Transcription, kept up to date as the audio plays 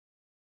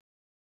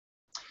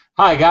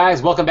Hi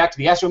guys, welcome back to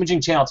the Astro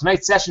Imaging channel.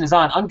 Tonight's session is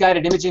on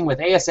Unguided Imaging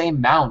with ASA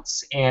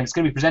Mounts, and it's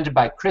going to be presented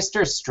by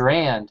Krister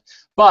Strand.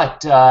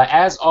 But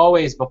as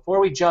always,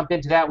 before we jump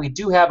into that, we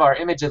do have our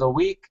image of the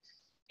week,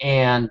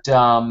 and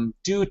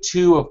due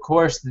to, of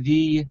course,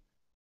 the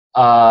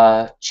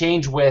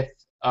change with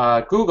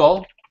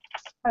Google,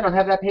 I don't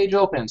have that page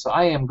open, so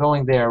I am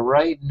going there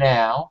right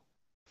now.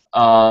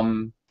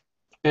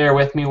 Bear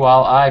with me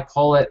while I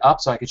pull it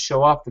up so I could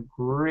show off the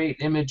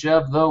great image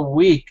of the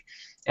week.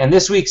 And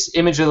this week's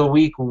Image of the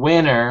Week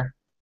winner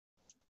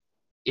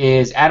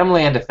is Adam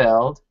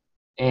Landefeld.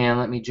 And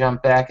let me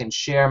jump back and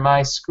share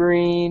my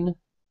screen.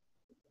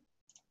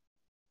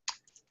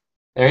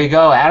 There you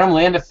go, Adam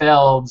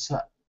Landefeld's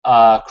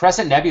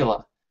Crescent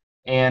Nebula.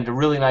 And a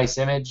really nice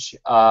image.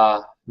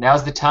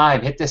 Now's the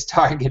time. Hit this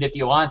target if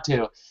you want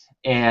to.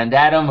 And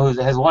Adam,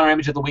 who has won our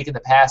Image of the Week in the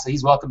past, so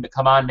he's welcome to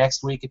come on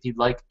next week if you'd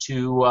like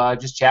to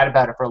just chat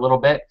about it for a little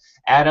bit.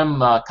 Adam,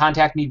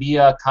 contact me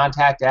via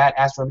contact at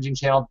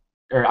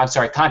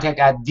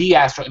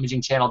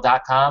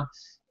theastroimagingchannel.com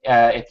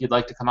if you'd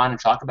like to come on and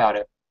talk about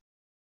it.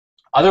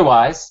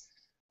 Otherwise,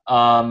 there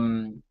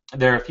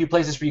are a few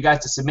places for you guys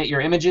to submit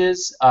your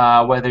images,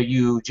 whether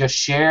you just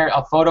share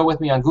a photo with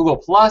me on Google+,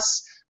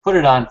 put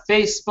it on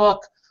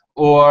Facebook,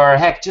 or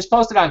heck, just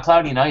post it on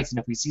Cloudy Nights, and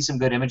if we see some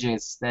good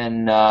images,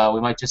 then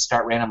we might just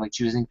start randomly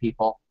choosing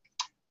people.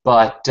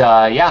 But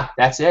yeah,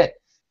 that's it.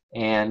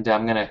 And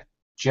I'm going to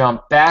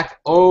jump back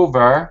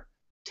over,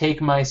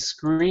 take my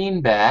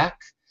screen back,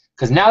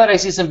 because now that I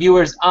see some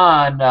viewers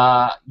on,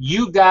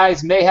 you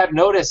guys may have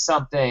noticed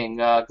something.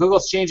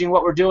 Google's changing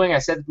what we're doing. I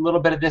said a little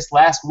bit of this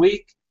last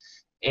week,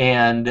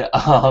 and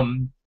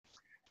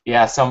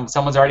yeah,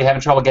 someone's already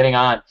having trouble getting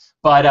on.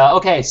 But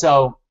okay,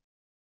 so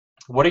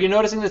what are you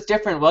noticing that's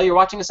different? Well, you're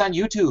watching this on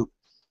YouTube.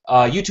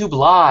 YouTube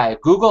Live.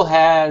 Google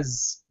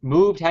has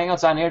moved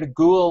Hangouts on Air to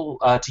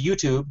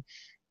YouTube,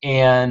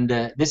 and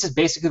this is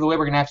basically the way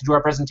we're going to have to do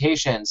our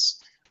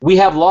presentations. We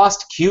have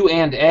lost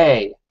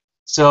Q&A,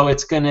 so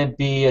it's going to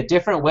be a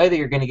different way that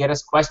you're going to get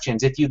us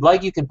questions. If you'd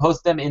like, you can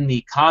post them in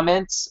the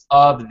comments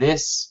of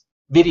this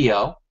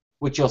video,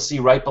 which you'll see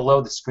right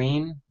below the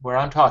screen where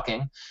I'm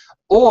talking,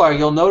 or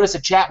you'll notice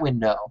a chat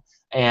window.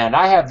 And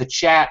I have the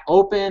chat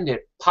opened.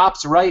 It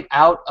pops right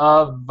out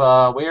of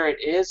where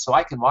it is, so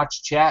I can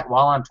watch chat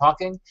while I'm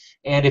talking.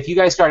 And if you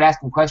guys start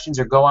asking questions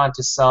or go on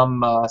to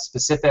some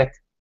specific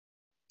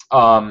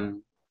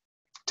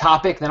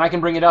topic, then I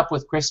can bring it up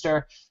with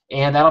Krister,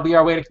 and that'll be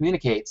our way to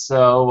communicate.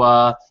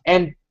 So,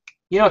 and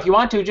you know, if you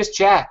want to, just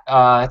chat.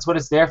 That's what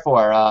it's there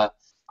for. I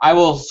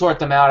will sort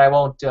them out. I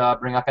won't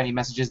bring up any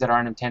messages that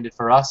aren't intended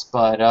for us,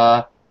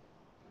 but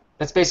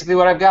that's basically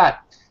what I've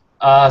got.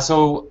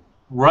 So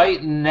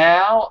right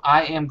now,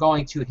 I am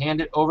going to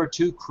hand it over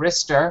to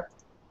Krister.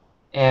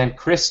 And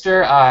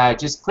Krister, I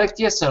just clicked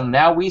you, so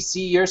now we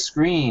see your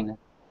screen.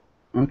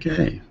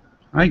 Okay.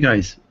 Hi,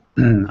 guys.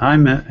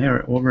 I'm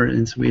here over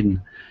in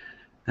Sweden,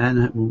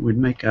 and we'll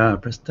make a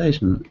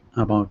presentation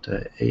about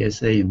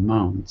ASA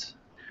Mounts.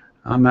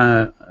 I'm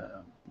a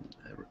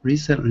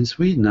reseller in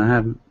Sweden. I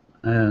have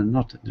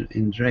not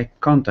in direct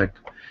contact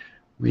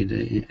with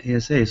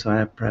ASA, so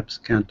I perhaps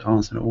can't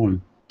answer all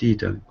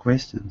detailed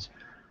questions.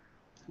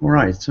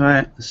 Alright, so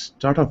I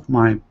start off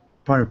my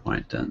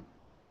PowerPoint then.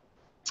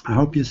 I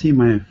hope you see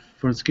my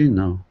full screen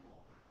now.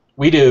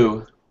 We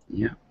do.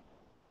 Yeah.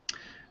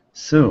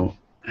 So,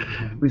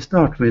 we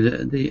start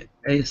with the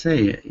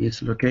ASA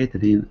is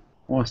located in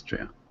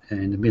Austria,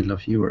 in the middle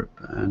of Europe,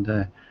 and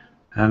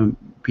have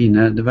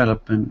been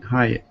developing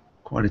high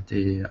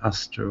quality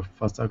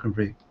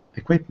astrophotography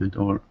equipment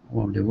all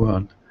over the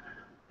world.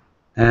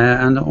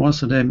 And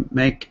also they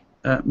make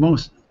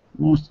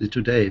mostly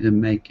today they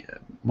make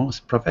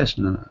most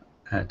professional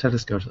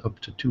telescopes up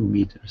to 2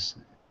 meters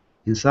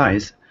in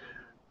size,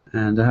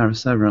 and there are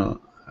several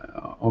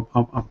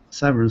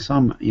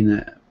some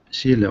in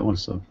Chile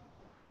also.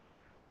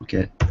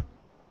 Okay,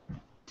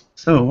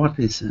 so what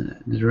is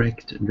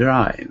direct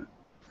drive?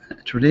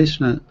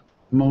 Traditional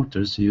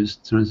motors use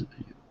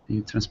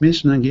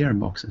transmission and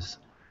gearboxes,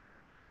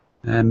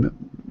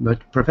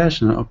 but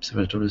professional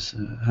observatories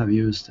have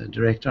used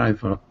direct drive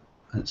for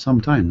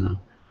some time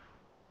now.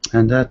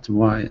 And that's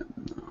why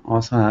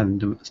also have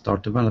to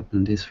start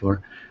developing this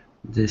for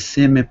the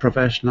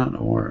semi-professional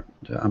or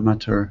the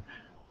amateur,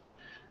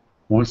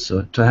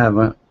 also to have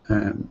a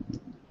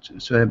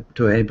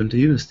to able to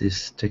use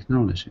this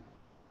technology.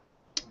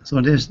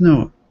 So there's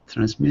no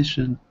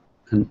transmission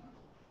and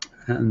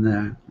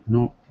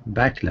no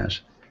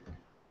backlash.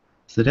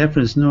 So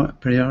therefore there's no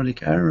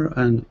periodic error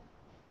and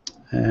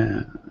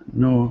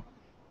no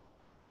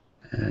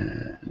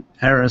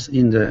errors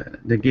in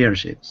the gear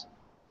shifts.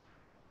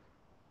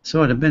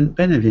 So the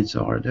benefits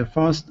are the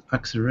fast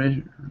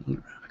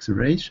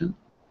acceleration.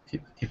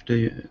 If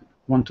they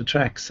want to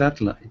track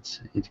satellites,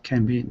 it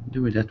can be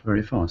doing that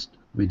very fast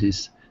with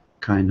this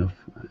kind of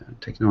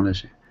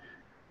technology.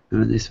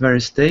 And it's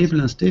very stable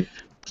and stiff,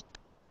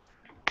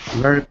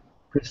 very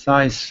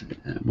precise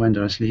when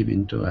they're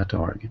sleeping to a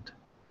target.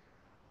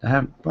 They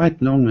have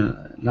quite long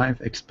life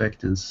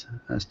expectancy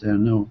as there are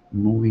no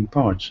moving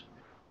parts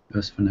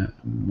just for the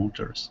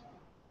motors.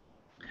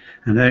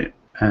 And they're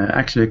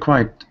actually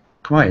quite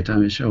quiet. I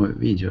will show a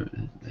video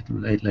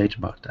later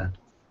about that.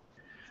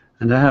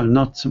 And they have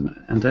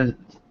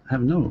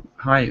no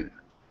high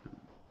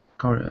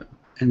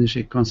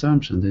energy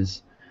consumption.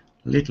 There's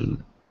little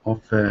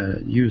of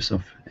use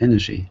of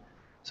energy,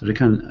 so they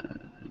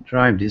can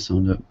drive this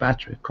on the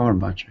car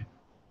battery.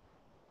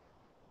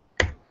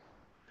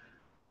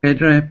 A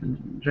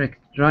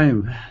direct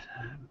drive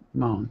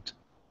mount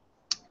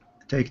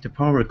take the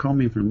power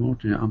coming from the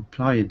motor and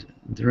apply it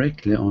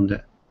directly on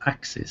the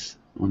axis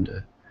on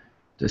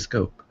the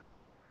scope,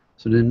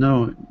 so there's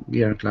no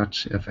gear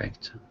clutch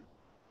effect.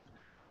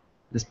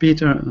 The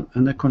speeder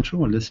and they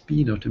control the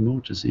speed of the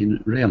motors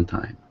in real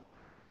time,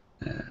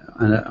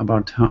 and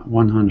about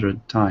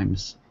 100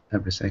 times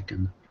every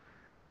second.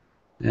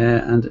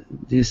 And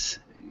this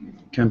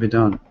can be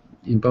done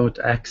in both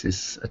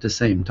axes at the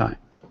same time.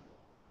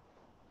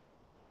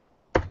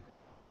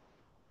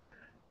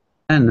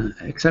 And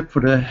except for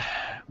the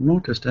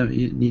motors, that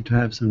you need to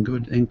have some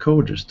good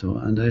encoders too,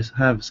 and they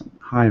have some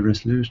high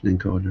resolution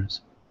encoders.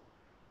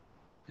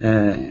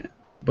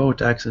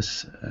 Both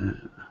axes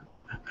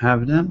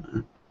have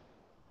them,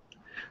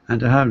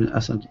 and they have,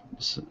 as I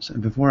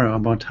said before,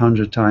 about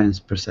 100 times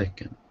per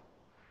second.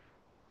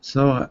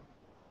 So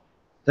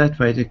that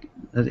way the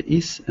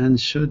is and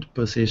should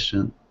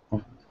position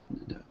of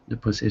the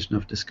position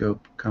of the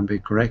scope can be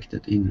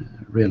corrected in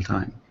real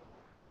time,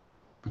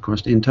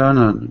 because the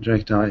internal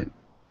direct drive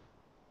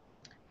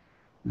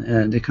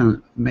they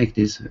can make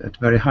this at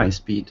very high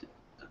speed.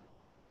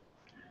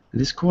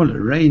 It is called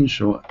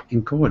range-show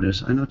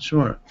encoders. I'm not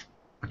sure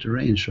what the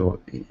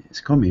range-show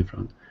is coming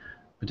from,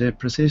 but the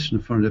precision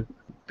for the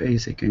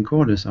basic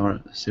encoders are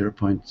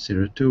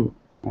 0.02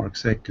 arc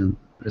second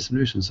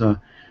resolution, so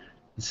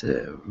it's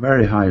a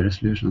very high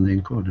resolution on the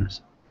encoders.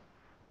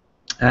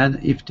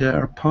 And if there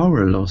are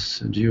power loss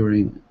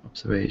during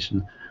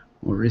observation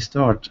or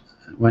restart,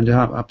 when they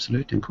have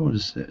absolute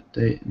encoders,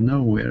 they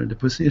know where the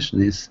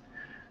position is,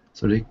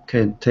 so they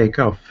can take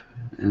off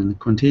and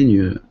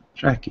continue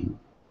tracking.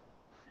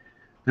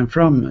 And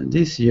from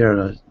this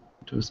year,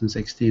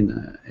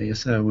 2016,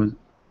 ASA will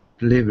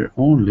deliver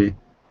only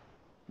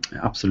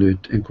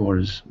absolute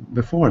encoders.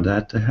 Before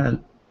that, they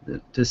had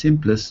the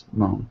simplest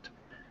mount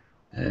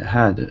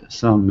had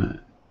some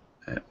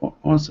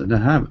also they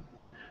have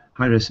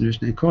high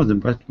resolution encoder,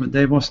 but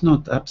they was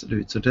not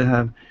absolute, so they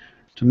have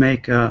to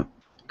make a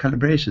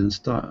calibration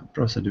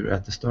procedure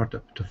at the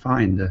startup to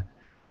find the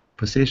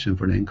position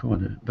for the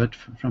encoder. But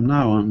from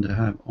now on, they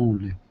have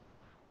only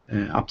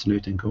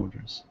absolute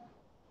encoders.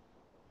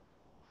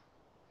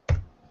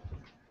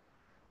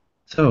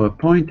 So a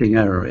pointing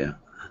area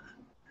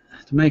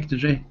to make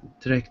the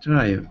direct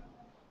drive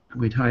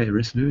with high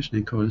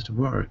resolution encoders to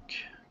work.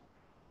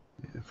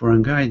 For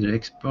unguided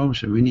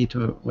exposure, we need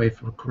to wait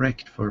for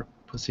correct for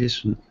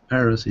position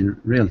errors in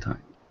real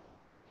time.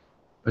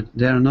 But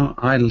there are no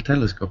idle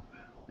telescope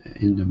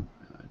in them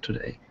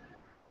today,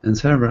 and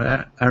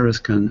several errors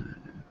can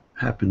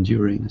happen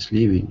during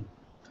sleeving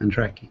and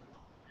tracking.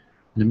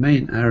 The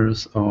main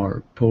errors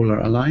are polar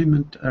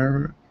alignment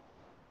error,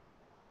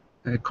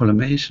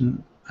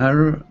 collimation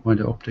error when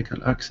the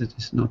optical axis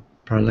is not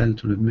parallel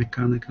to the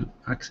mechanical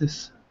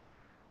axis,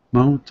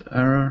 mount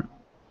error,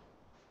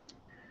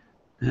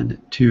 and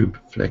tube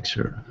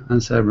flexure,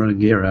 and several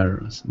gear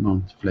errors,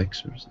 mount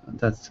flexures.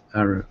 That's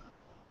error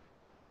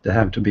they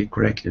have to be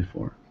corrected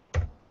for.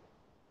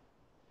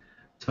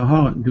 So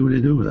how do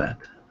they do that?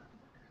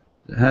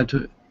 They have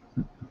to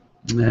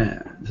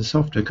the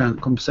software can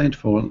compensate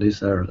for all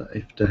these errors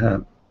if they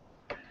have,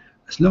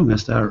 as long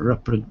as they are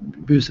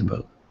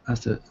reproducible,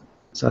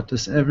 such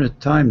as every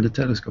time the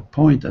telescope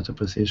points at a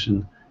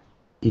position,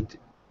 it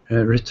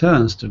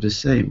returns to the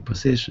same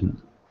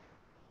position.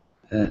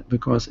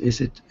 Because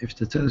if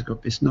the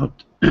telescope is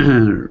not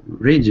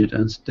rigid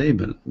and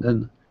stable,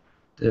 then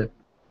the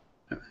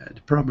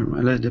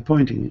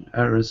pointing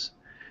errors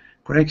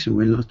correction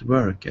will not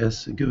work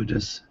as good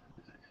as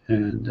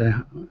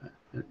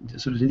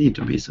so there need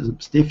to be some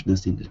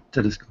stiffness in the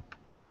telescope.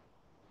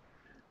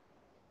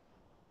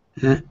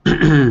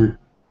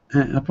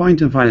 A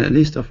point and find a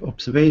list of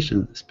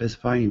observations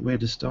specifying where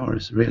the star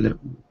really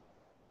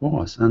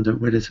was and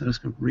where the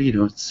telescope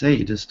reader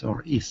say the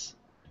star is.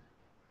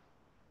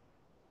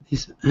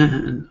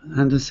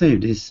 And they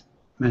save this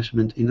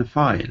measurement in a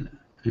file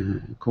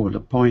called a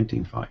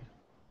pointing file.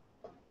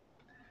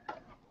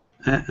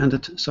 And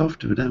the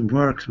software then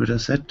works with a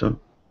set of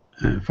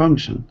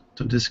functions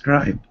to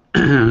describe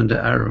the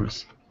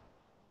errors.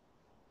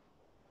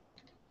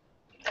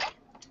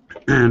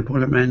 And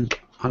polar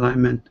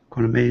alignment,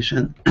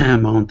 collimation,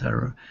 mount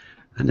error.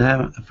 And they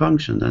have a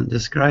function then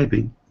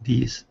describing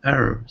these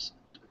errors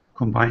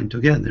combined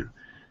together.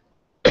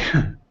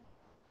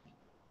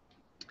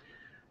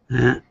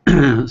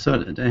 So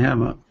they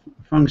have a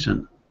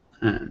function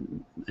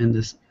and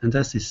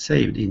that is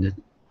saved in the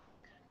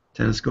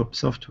telescope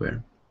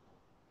software.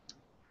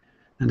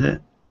 And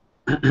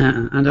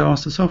there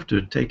also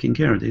software taking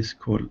care of this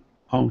called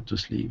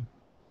autosleeve.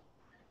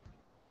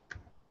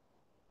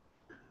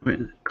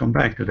 We'll come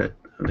back to that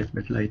a little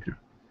bit later.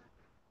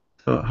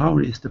 So how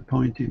is the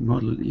pointing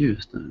model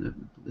used?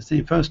 The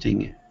same first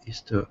thing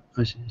is to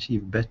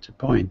achieve better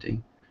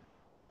pointing.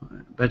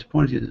 Better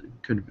pointing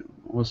could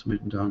also be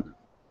done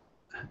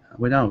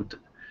without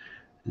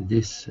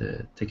this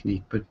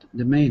technique, but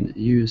the main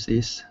use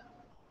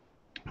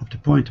of the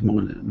pointing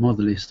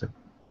model is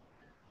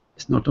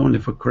not only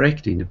for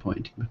correcting the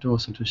pointing, but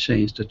also to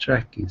change the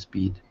tracking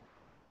speed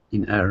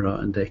in arrow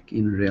and deck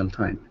in real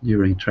time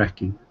during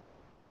tracking.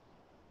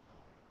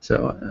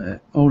 So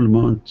old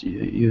mount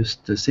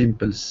used the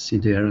simple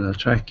CDRL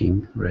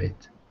tracking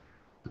rate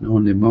and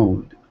only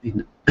mode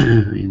in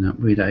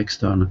with the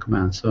external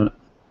command. So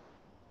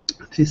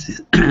this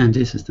is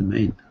this is the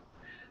main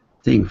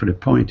thing for the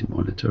pointing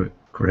model to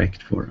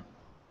correct for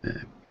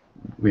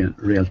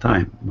real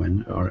time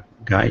when you are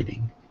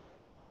guiding.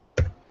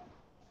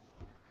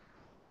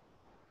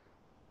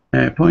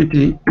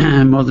 Pointing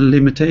model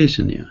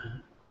limitation.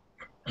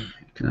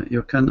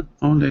 You can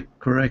only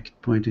correct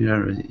pointing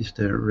errors if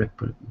they're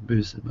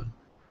reproducible.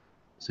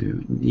 So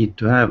you need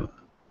to have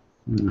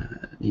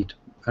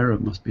arrow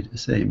must be the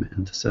same,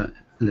 and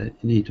you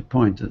need to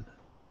point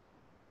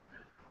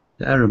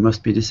the arrow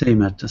must be the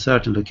same at a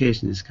certain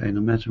location. It's kind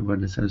of matter where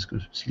the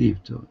telescope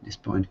sleeve to this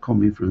point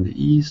coming from the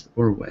east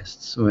or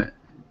west. So I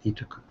need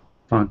to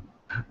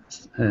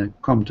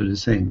come to the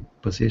same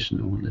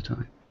position all the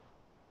time.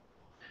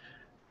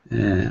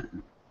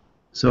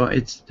 So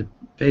it's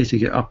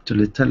basically up to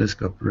the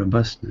telescope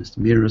robustness,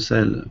 mirror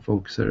cell,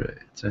 focuser,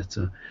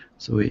 etc.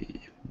 So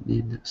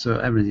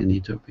everything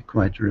needs to be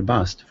quite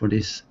robust for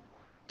this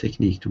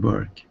technique to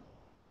work.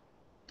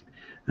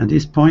 And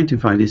this pointing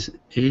file is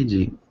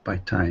aging by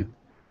time.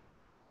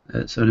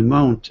 So the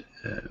mount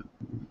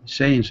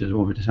changes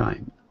over the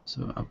time.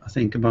 So I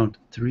think about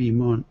 3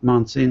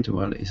 months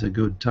interval is a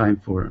good time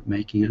for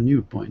making a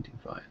new pointing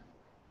file.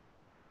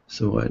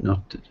 So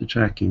not the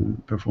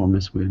tracking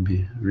performance will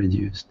be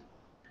reduced.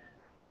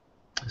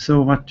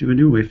 So what do we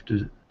do if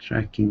the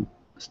tracking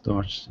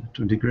starts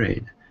to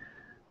degrade?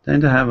 Then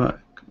they have a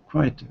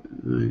quite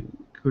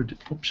good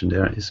option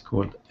there. It's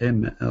called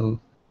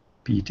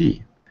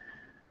MLPT.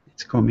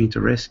 It's coming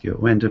to rescue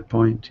when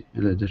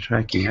the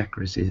tracking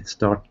accuracy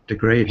start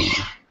degrading.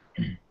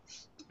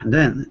 And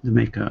then they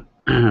make a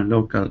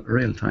local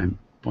real-time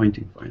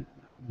pointing file.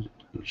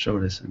 I'll show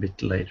this a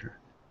bit later.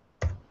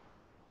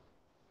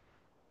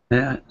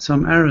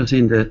 Some errors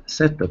in the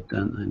setup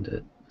then, and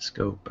the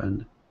scope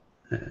and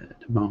the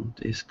mount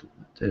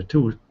there are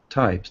two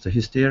types, the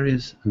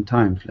hysteresis and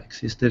time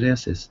flex.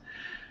 Hysteresis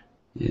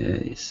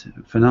is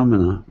a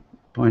phenomena.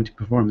 Pointing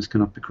performance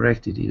cannot be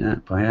corrected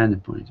by any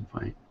pointing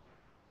file.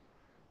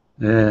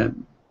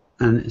 And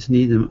it's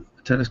needed a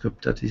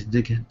telescope that is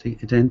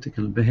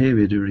identical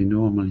behavior during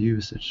normal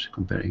usage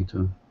comparing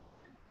to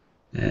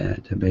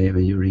the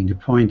behavior during the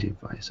pointing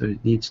file. So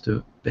it needs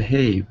to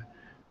behave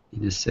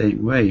in the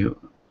same way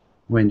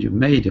when you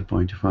made a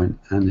pointing file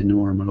and in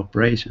normal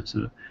operation.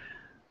 So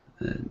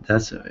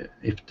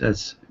if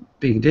that's a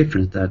big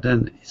difference there,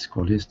 then it's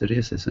called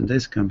hysteresis, and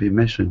this can be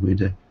measured with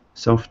the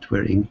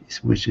software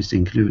which is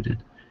included.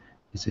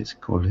 It's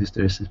called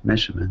hysteresis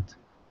measurement.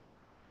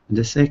 And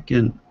the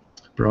second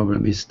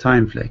problem is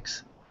time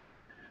flex.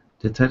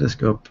 The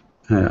telescope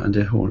and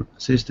the whole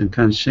system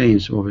can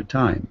change over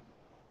time,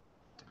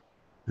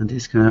 and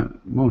this can have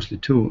mostly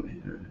two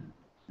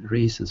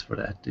reasons for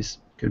that. This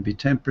could be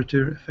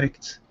temperature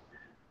effects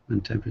when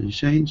temperature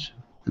change,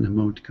 and the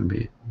mode can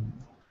be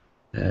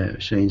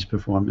change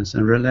performance,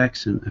 and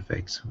relaxation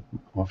effects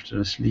after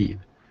a sleeve.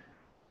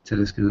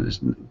 Telescope is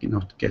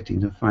not getting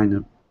the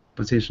final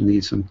position,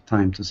 needs some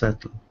time to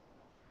settle.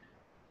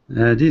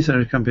 These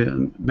can be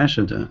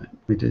measured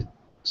with the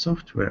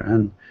software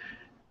and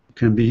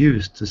can be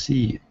used to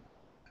see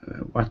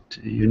what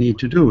you need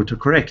to do to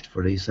correct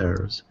for these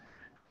errors.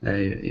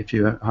 If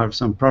you have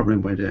some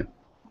problem with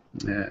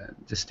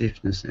the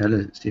stiffness,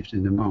 stiffness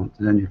in the mount,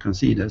 then you can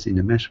see this in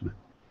the measurement.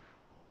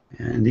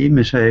 In the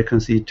image here you can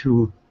see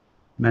two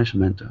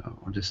measurement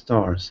of the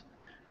stars.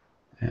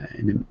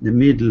 In the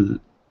middle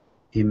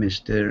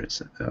image there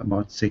is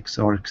about 6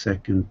 arc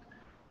second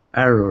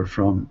error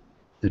from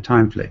the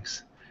time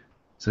flex.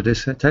 So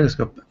this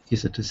telescope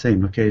is at the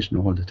same location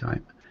all the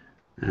time,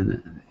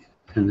 and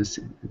that's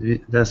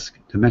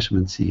the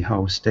measurement see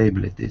how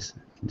stable it is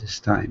in this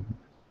time.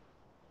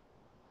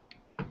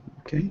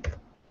 Okay.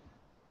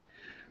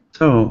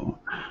 So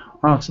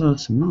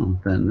ASA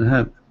Mount then they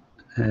have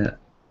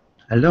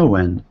a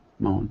low-end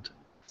mount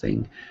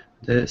thing.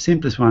 The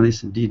simplest one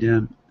is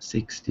DDM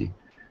 60.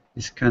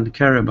 This can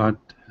carry about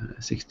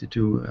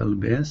 62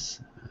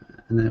 lbs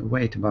and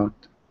weight about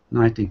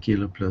 19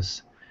 kilo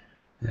plus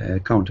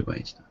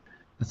counterweight.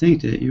 I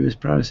think the US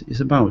price is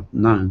about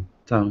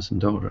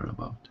 $9,000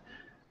 about.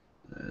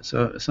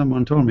 So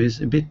someone told me it's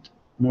a bit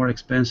more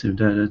expensive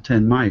than a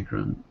 10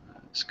 micron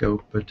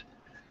scope, but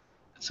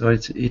so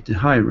it's a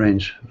high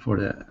range for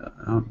the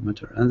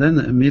amateur. And then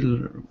the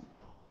middle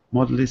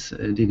model is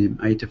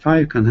DDM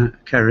 85, can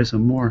carry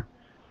some more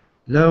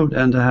load,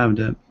 and I have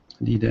the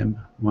DDM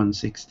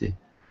 160.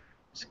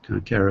 It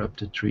can carry up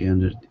to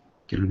 300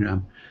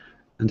 kilogram,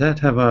 and that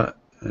have a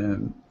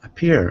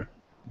pier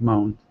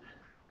mount,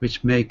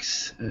 which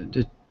makes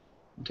the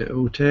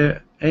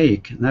OTA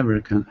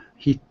never can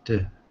hit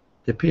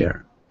the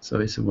pier. So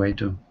it's a way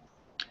to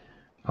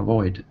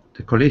avoid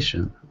the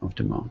collision of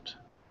the mount.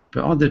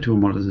 The other two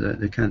models,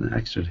 they can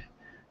actually,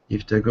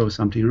 if there goes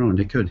something wrong,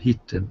 they could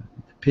hit the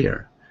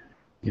pier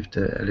if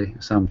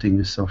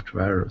something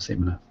software or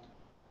similar.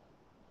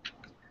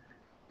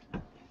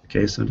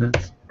 Okay, so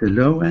that's the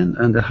low end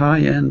and the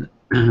high end,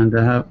 and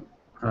they have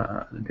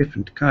a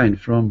different kind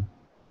from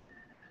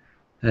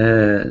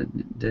the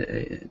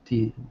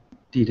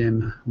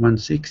DDM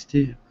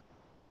 160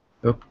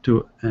 up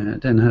to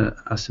then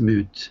ASA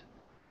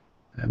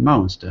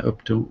Mounts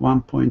up to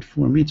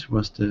 1.4 meters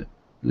was the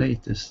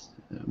latest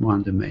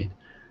one they made.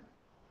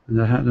 And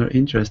they had an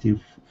interesting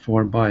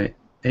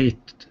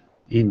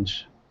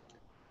 4x8-inch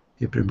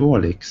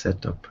hyperbolic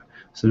setup,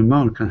 so the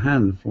mount can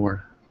handle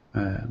for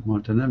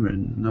more. I never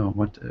know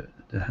what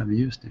they have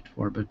used it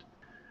for, but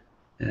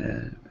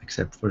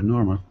except for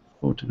normal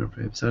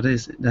photography. So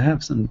they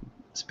have some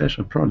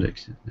special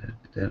projects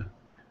there.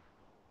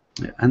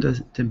 And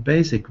the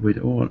basic with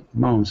all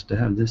mounts, they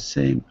have the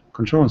same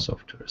control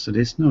software, so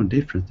there's no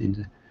difference in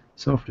the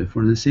software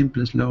from the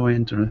simplest low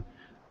end to the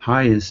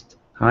highest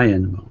high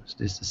end mounts.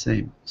 It's the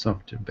same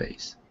software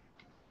base.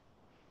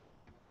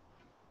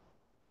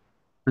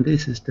 And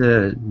this is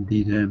the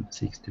DDM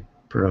 60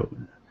 Pro.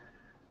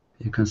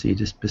 You can see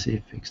the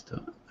specifics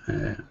though.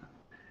 And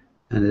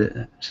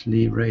the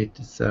sleeve rate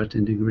is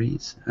 13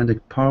 degrees, and the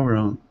power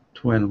on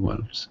 12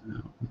 volts,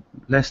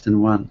 less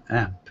than 1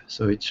 amp,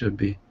 so it should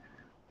be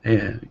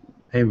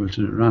able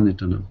to run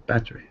it on a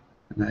battery.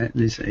 And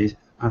this is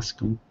ASA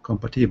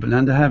compatible,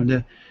 and they have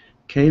the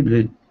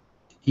cable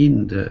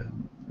in the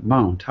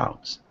mount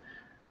house,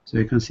 so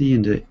you can see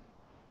in the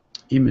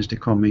image they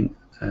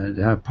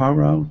have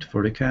power out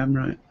for the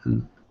camera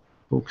and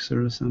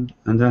boxer or something,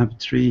 and they have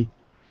 3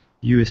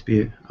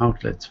 USB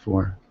outlets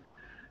for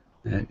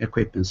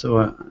equipment.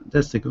 So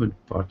that's the good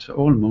part.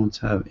 All mounts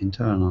have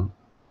internal.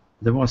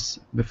 There was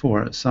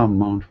before some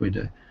mount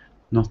with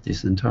not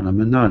this internal,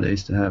 but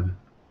nowadays they have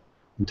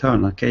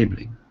internal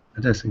cabling.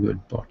 That's a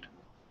good part.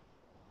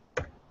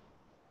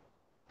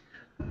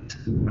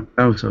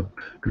 Close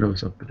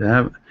up. They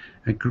have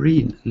a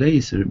green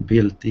laser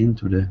built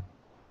into the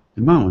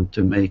mount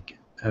to make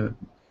a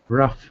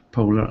rough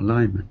polar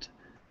alignment.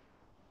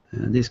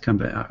 This can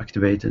be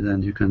activated,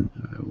 and you can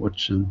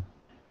watch and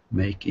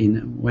make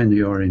when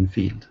you are in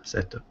field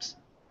setups.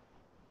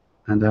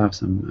 And I have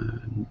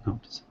some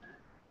notes.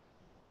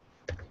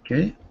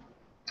 Okay,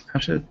 I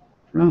should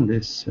run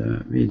this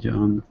video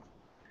on.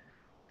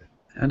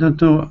 I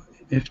don't know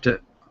if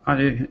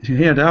you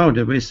hear the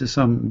audio, but there's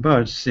some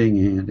birds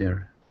singing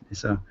there.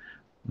 It's a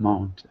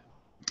mount.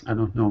 I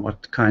don't know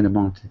what kind of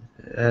mount,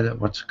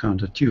 what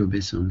kind of tube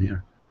is on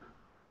here.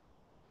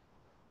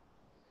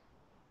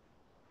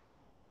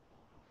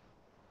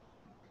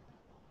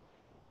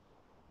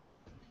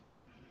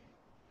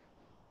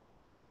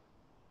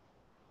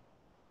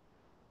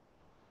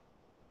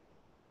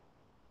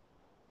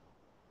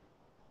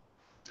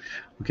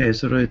 Okay,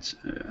 so it's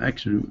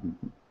actually,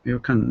 you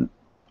can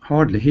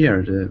hardly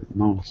hear the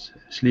mount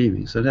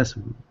sleeving, so that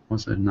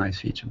was a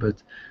nice feature,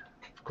 but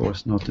of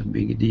course not a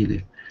big deal.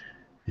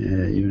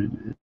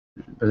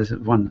 But it's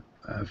one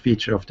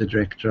feature of the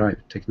direct drive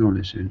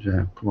technology to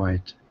have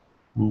quiet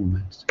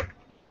movements.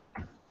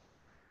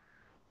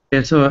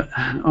 Yeah, so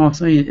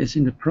also it's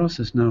in the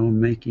process now of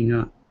making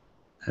a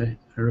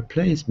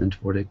replacement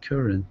for the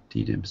current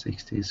DDM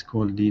 60. It's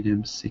called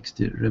DDM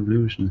 60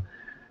 Revolution,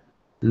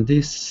 and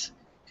this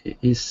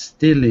is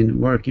still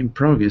in work in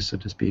progress, so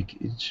to speak.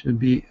 It should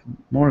be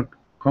more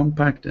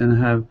compact and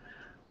have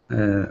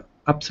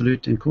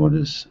absolute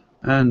encoders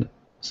and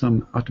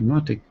some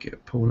automatic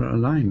polar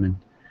alignment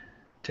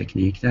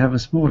technique. They have a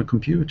small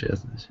computer,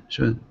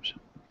 should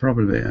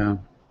probably a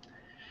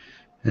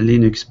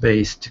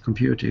Linux-based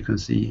computer. You can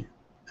see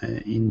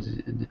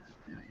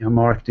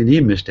marked in the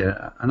image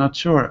there. I'm not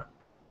sure.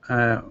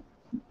 I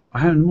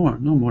have no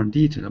more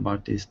detail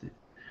about this,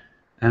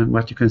 and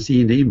what you can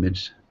see in the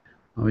image,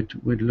 how it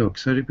would look.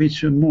 So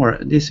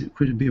this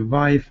could be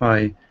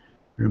Wi-Fi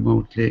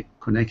remotely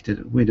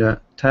connected with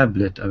a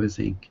tablet, I would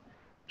think,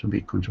 to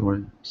be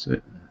controlled. So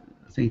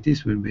I think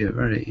this will be a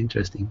very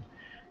interesting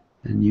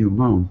new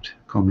mount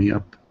coming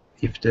up.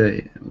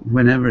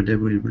 Whenever they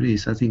will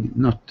release, I think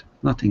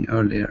nothing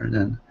earlier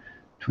than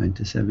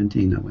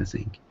 2017, I would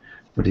think,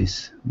 for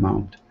this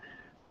mount.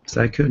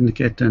 So I couldn't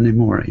get any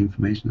more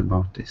information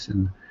about this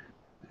and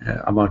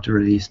about the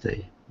release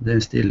day. They're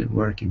still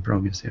work in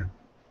progress here.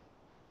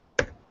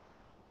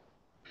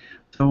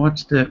 So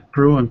what's the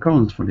pro and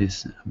cons for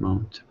this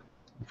mount?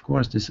 Of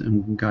course, this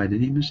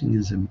unguided imaging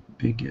is a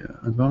big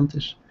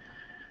advantage,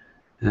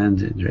 and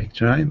direct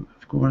drive,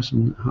 of course,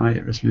 and high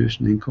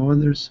resolution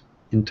encoders,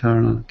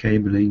 internal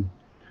cabling,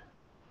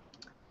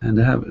 and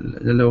they have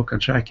the local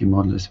tracking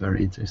model is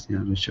very interesting.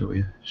 I will show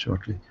you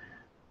shortly.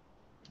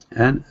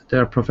 And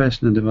there are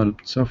professional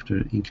developed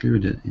software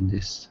included in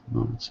this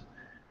mount.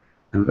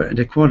 And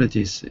the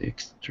quality is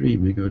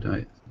extremely good,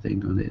 I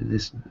think, on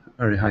this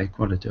very high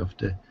quality of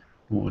the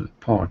all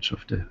parts of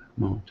the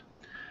mount.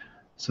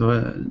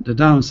 So the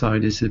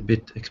downside is a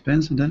bit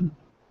expensive then,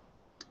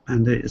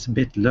 and it's a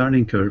bit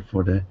learning curve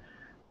for the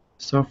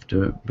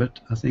software. But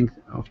I think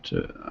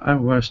after I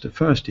was the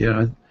first year,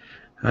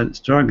 I had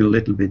struggled a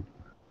little bit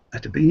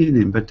at the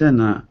beginning, but then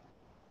I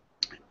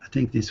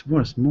think this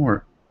was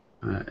more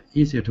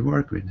easier to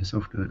work with the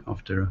software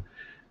after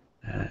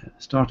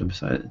startup.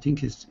 So I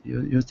think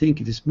you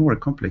think it is more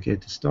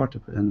complicated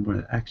startup than what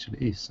it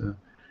actually is. So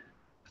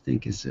I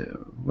think it's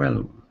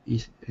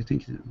easy. I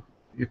think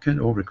you can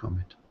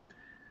overcome it,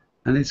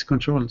 and it's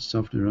controlled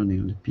software running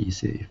on the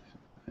PC.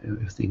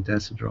 If you think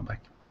that's a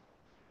drawback,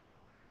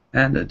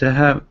 and they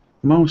have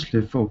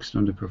mostly focused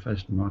on the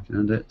professional market,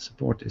 and the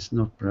support is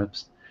not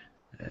perhaps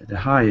the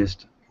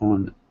highest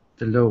on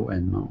the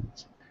low-end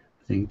mounts.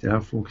 I think they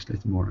have focused a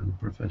little more on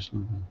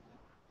professional.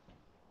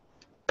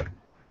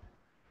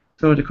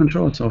 So the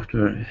control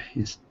software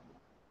is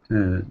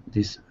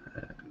these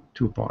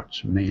two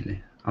parts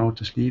mainly,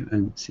 outer sleeve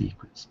and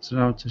sequence. So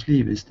the outer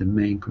sleeve is the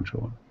main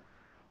control,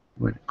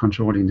 where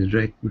controlling the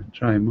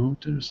drive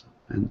motors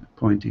and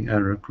pointing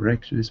error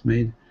correction is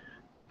made,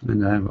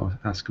 and I have a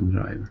ASCOM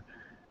driver.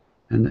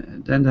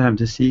 And then they have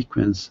the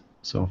sequence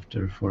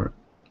software for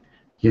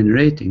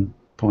generating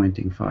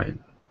pointing file,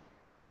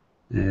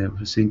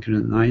 for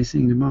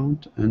synchronizing the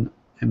mount, and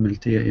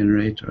MLT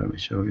generator I will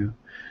show you,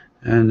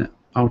 and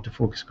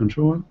autofocus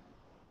control,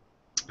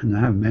 and I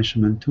have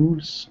measurement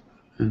tools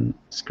and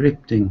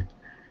scripting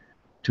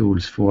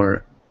tools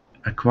for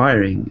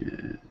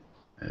acquiring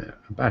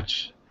a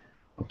batch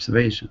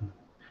observation,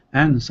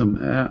 and some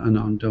an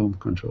on-dome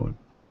control,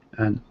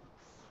 and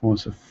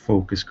also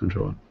focus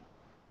control.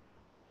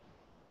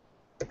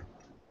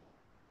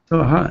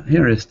 So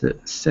here is the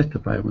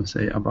setup, I would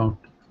say, about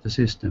the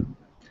system,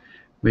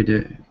 with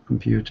the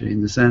computer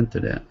in the center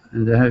there,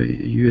 and they have a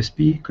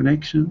USB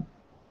connection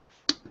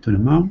to the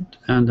mount,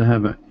 and they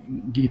have a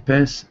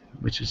GPS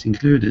which is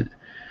included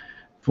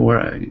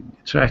for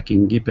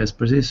tracking GPS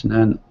position,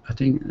 and I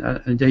think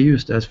they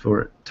use that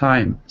for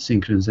time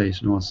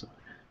synchronization also,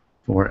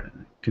 for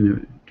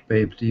to be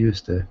able to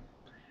use the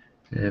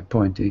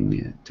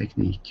pointing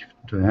technique,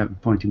 to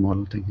have pointing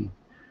model technique.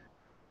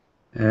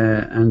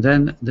 And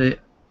then they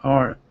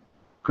are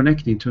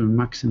connecting to a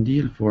Maxim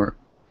deal for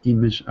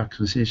image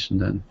acquisition,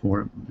 then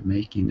for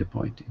making the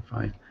pointing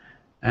file,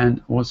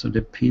 and also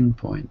the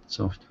pinpoint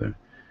software.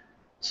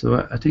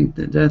 So I think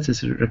that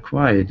is a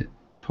required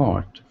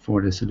part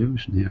for the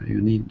solution here.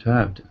 You need to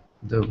have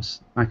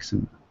those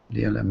Maxim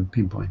DLM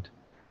pinpoint.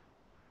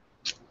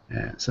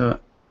 So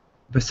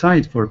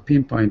besides for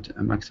pinpoint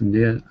and Maxim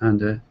DL and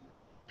the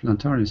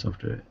planetarium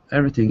software,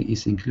 everything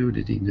is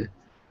included in the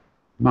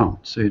mount,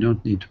 so you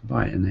don't need to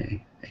buy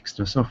any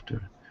extra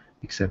software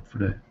except for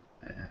the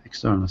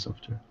external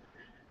software.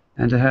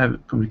 And I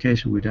have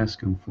communication with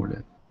ASCOM for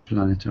the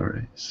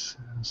planetary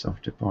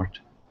software part.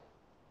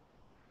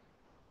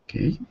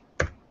 Okay.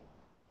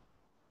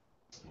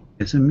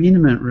 It's a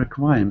minimum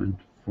requirement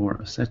for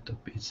a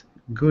setup is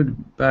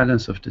good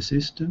balance of the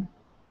system,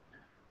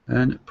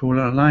 and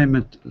polar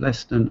alignment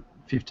less than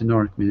 15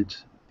 arc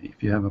minutes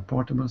if you have a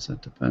portable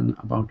setup, and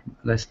about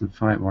less than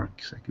 5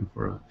 arc seconds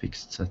for a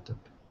fixed setup.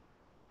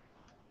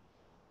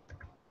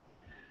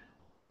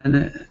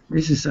 And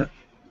this is a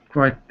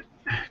quite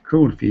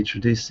cool feature.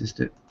 This is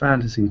the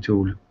balancing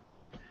tool.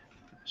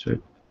 So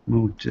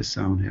move the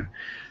sound here.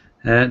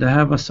 They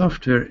have a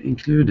software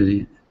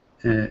included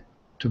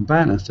to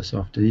balance the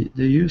software.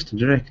 They use the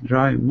direct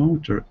drive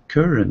motor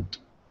current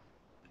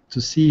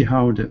to see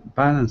how the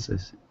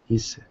balances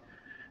is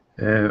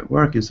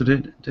working. So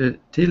they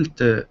tilt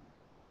the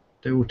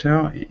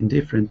OTA in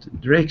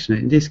different directions.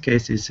 In this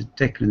case, it's a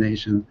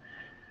declination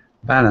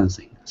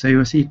balancing. So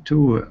you see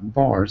two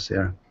bars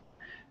here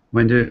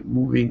when they're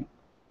moving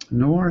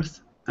north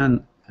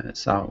and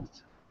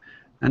south,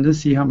 and then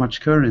see how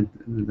much current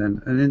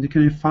then, and then you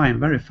can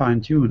very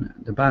fine tune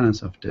the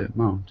balance of the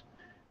mount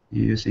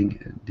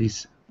using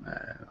this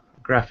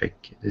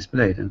graphic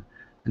display, and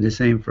the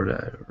same for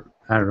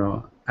the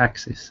arrow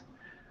axis.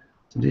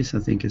 So this I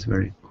think is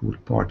very cool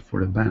part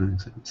for the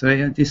balancing. So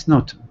it's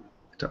not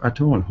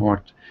at all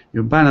hard.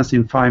 You balance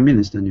in 5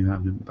 minutes, then you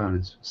have the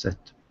balance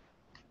set.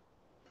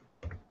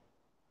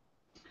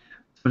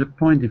 So the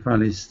pointing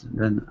file is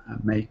then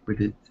made with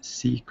the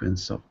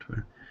sequence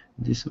software.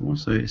 This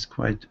also is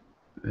quite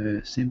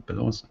simple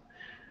also.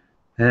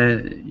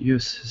 You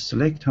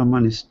select how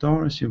many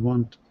stars you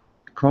want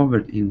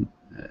covered in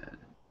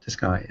the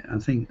sky. I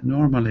think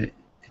normally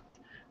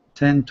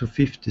 10 to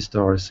 50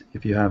 stars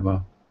if you have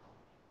a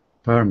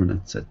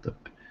permanent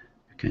setup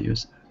you can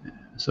use.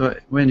 So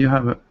when you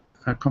have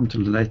I'll come to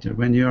later,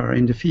 when you are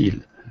in the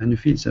field and you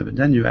field server,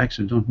 then you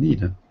actually don't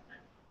need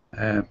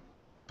a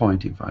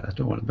pointing file at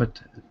all,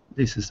 but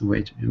this is the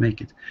way to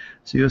make it.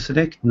 So you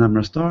select number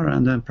of star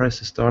and then press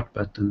the start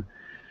button,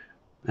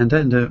 and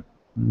then the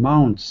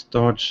mount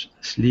starts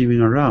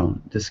sleeving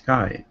around the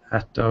sky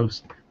at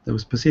those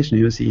positions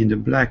you see in the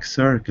black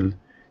circle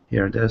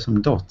here there are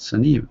some dots,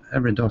 and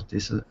every dot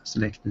is a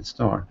selected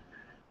star.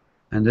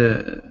 And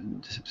the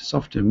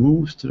software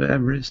moves to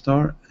every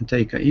star and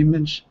take an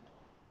image,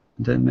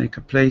 then make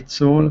a plate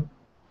solve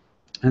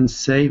and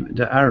save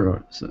the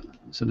error, so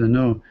they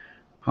know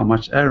how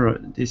much error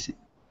this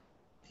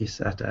is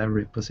at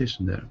every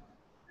position there.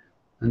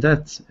 And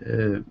that's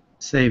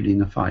saved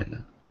in a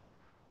file.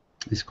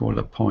 It's called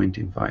a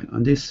pointing file.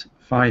 And this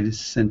file is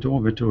sent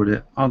over to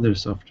the other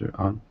software,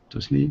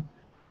 AutoSleeve,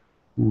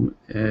 who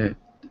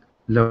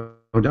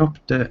load up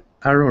the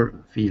error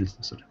fields,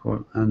 so to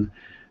call, and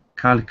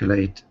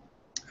calculate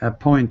a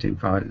pointing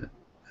file,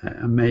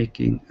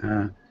 making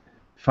a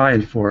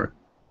file for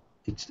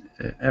it.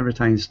 Every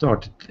time you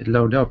start, it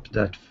load up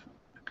that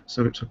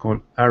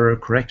so-called error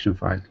correction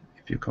file,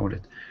 if you call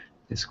it.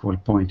 It's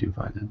called pointing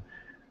file. And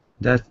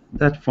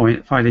that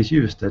file is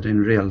used in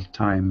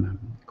real-time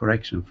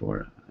correction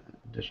for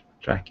the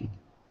tracking.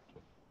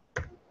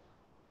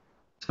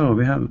 So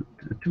we have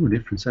two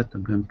different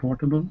setups, a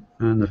portable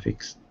and a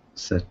fixed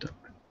setup.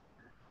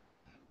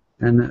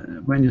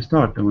 And when you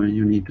start, when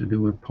you need to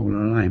do a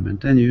polar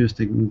alignment, then you use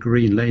the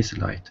green laser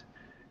light,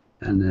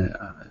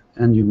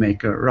 and you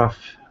make a rough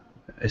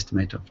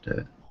estimate of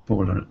the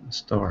polar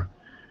star.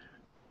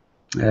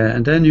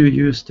 And then you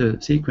use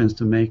the sequence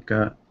to make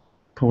a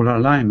polar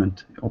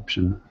alignment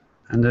option.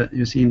 And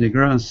you see in the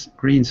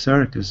green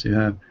circles you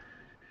have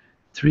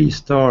 3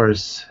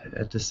 stars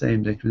at the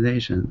same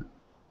declination.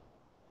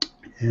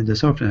 And the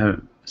software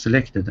have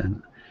selected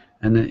them,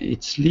 and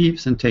it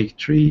sleeves and take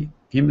 3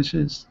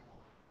 images,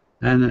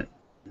 and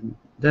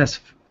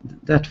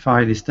that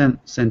file is then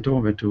sent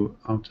over to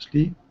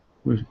AutoSleeve,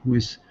 who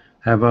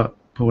have a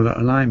polar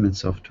alignment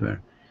software,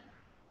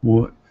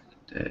 who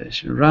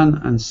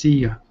run and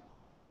see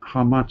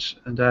how much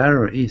the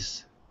error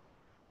is,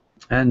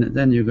 and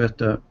then you get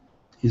the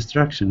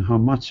instruction how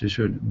much you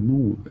should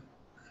move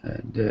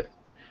the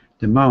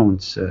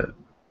mounts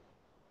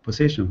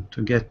position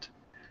to get.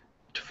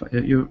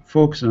 You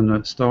focus on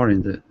a star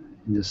in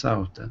the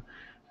south,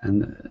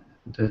 and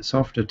the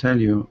software tell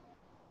you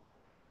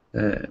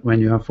when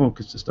you have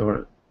focused the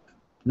star,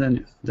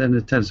 then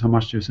it tells how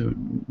much you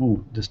should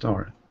move the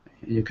star.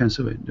 You can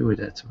do it.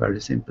 It's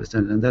very simple,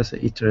 and that's an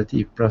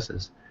iterative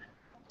process.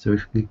 So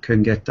you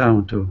can get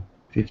down to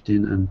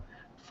 15 and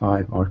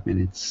 5 arc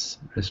minutes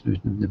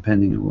resolution,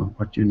 depending on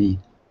what you need.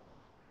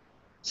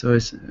 So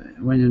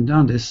when you've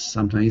done this,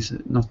 sometimes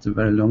it's not a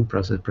very long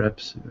process,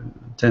 perhaps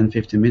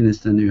 10-15 minutes,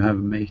 then you have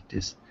made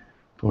this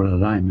polar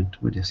alignment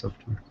with the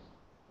software.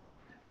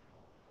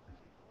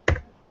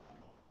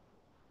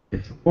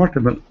 It's a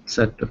portable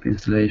setup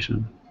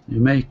installation. You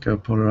make a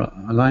polar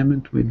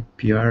alignment with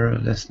PR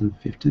less than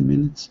 15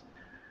 minutes,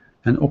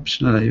 and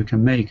optionally you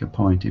can make a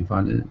pointing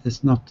file.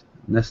 It's not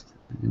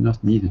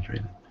needed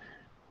really.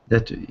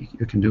 That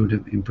you can do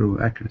to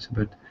improve accuracy,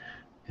 but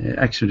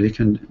actually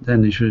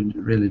then you should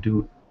really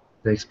do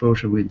the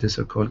exposure with the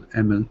so-called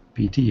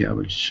MLPT. I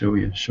will show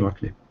you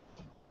shortly.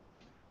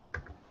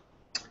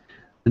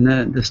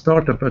 And the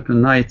startup at the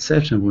night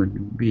session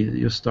would be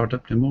you start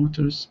up the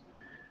motors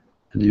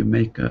and you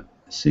make a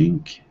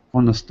sync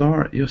on a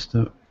star just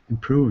to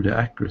improve the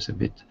accuracy a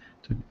bit.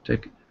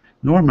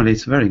 Normally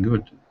it's very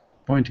good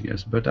pointing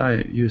errors, but I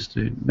used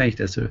to make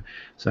that so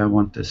I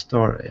want the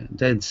star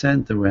dead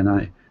center when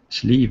I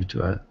sleeve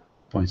to a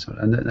point star,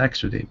 and that's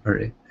actually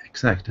very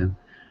exact.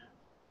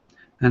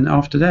 And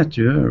after that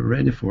you are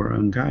ready for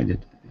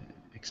unguided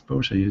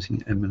exposure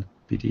using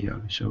MLPT. I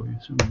will show you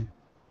soon.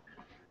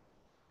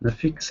 The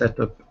fixed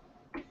setup,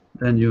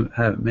 then you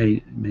have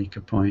make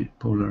a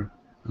polar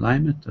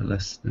alignment of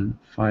less than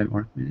 5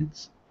 arc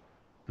minutes,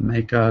 and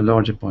make a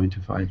larger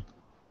pointing file,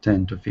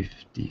 10 to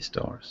 50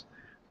 stars.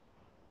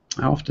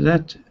 After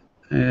that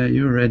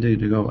you're ready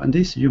to go, and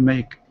this you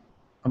make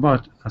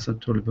about, as I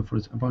told you before,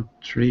 it's about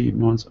 3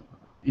 months.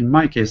 In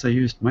my case I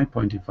used my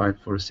pointing file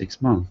for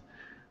 6 months,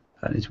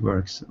 and it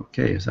works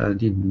okay, so I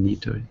didn't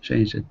need to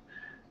change it.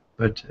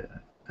 But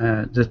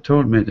they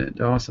told me that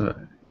the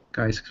ASA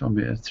guys told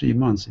me 3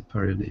 months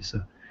period is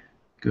a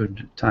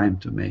good time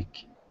to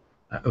make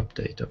an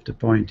update of the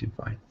pointing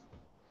file,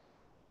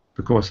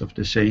 because of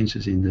the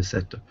changes in the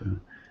setup,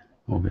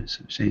 always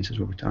changes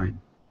over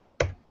time.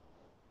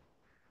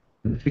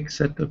 The fixed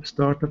setup,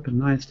 startup, a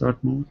night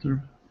start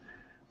motor,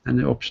 and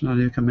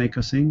optionally you can make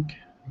a sync,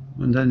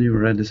 and then you're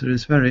ready. So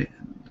there's very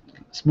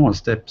small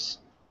steps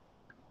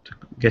to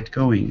get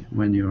going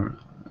when you're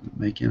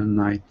making a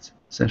night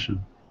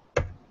session.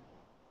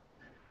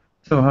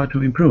 So how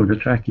to improve the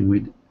tracking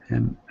with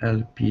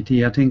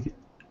MLPT? I think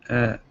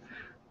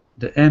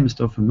the M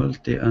stands for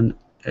multi and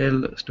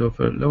L stands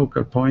for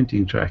local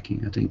pointing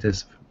tracking. I think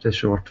that's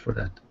short for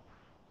that.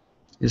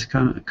 It's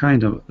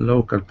kind of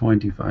local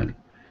pointing file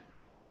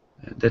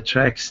that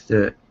tracks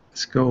the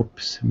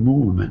scope's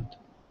movement.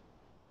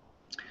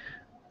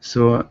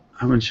 So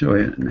I will show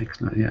you next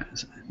slide. Yeah,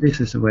 so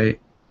this is the way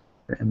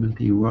the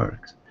MLT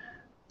works.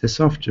 The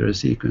software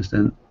sequence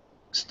then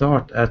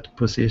start at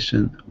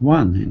position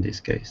 1 in this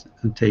case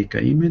and take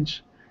an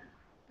image.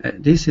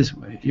 In this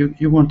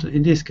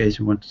case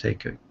you want to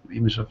take an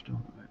image of the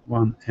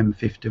one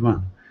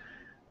M51,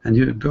 and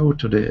you go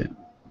to the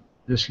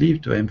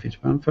sleeve to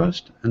M51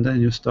 first, and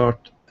then you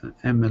start an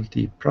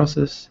MLT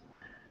process,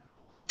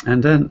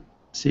 and then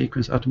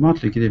sequence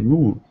automatically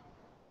move.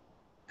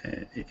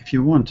 If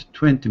you want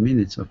 20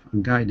 minutes of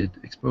unguided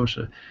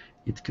exposure,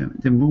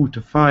 they move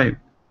to 5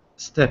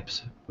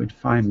 steps with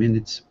 5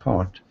 minutes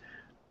apart,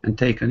 and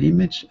take an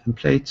image and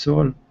play it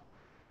all,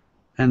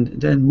 and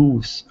then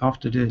moves,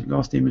 after the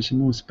last image,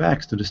 moves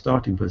back to the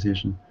starting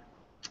position,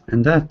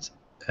 and that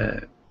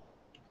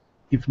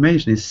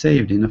information is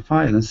saved in a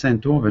file and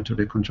sent over to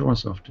the control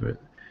software.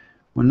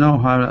 We now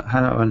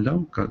have a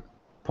local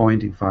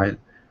pointing file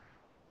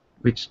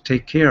which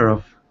take care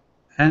of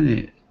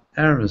any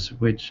errors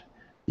which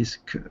is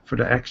for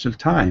the actual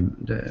time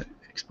the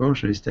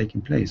exposure is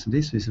taking place. So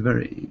this is a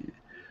very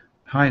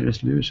high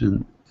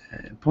resolution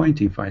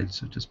pointing file,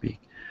 so to speak.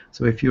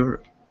 So if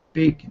your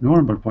big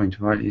normal pointing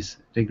file is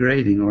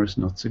degrading or is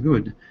not so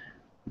good,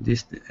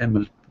 this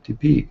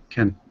MLTP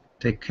can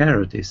take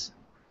care of this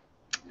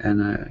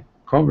and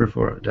cover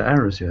for the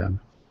errors you have.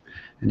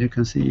 And you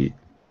can see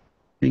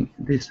in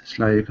this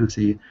slide, you can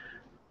see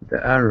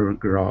the error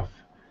graph.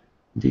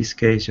 In this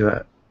case, you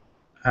have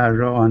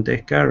arrow and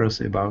deck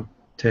arrows about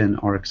 10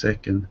 arc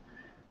second.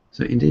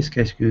 So in this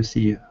case, you can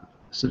see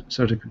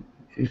sort of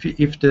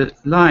if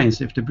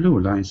the blue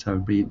lines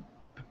have been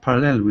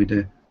parallel with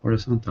the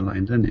horizontal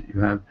line, then you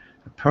have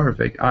a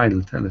perfect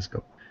idle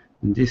telescope.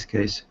 In this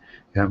case,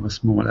 you have a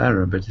small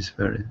error, but it's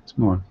very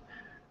small.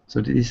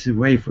 So this is a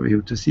way for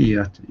you to see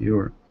that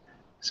your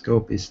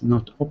scope is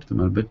not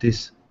optimal, but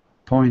this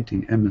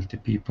pointing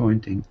MLTP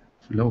pointing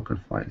local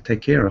file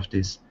take care of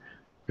this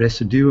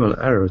residual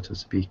error, to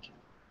speak,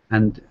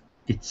 and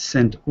it's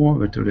sent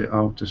over to the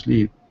outer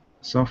sleeve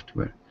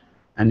software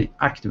and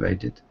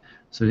activated.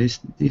 So this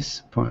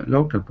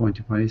local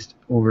pointing file is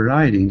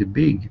overriding the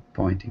big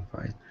pointing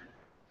file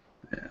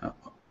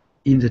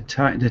in the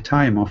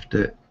time of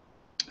the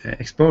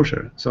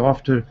exposure. So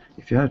after,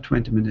 if you have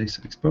 20 minutes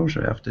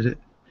exposure, after the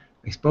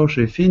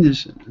exposure is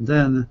finished,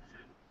 then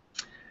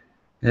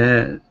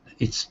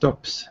it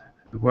stops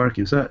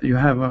working. So you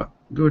have a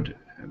good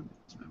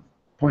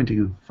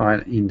pointing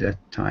file in that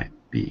time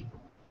being.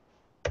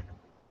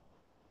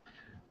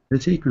 The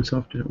sequence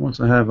software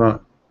also have a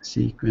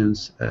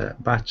sequence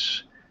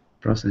batch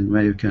processing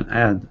where you can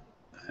add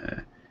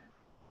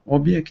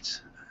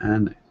objects,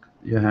 and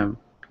you have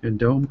a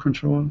dome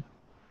control,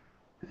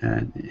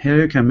 and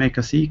here you can make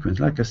a sequence,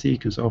 like a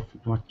sequence of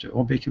what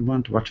object you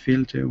want, what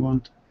filter you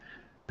want,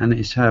 and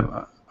it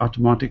have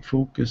automatic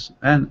focus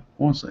and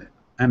also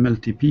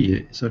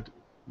MLTP. So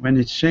when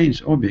it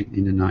changes object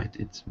in the night,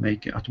 it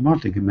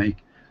automatically make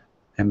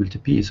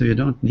MLTP, so you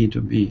don't need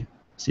to be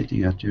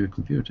sitting at your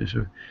computer.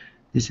 So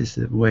this is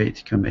the way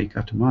it can make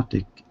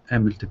automatic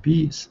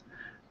MLTPs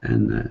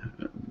and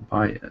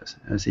by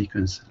a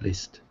sequence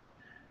list.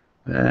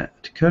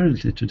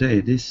 Currently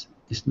today, this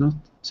is not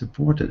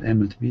supported.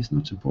 MLTP is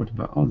not supported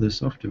by other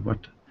software,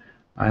 what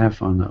I have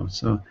found out.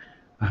 So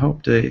I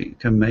hope they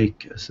can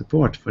make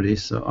support for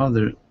this, so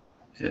other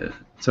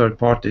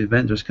third-party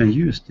vendors can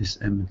use this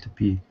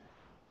MLTP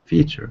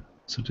feature.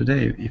 So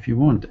today, if you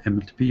want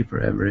MLTP for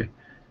every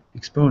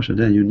exposure,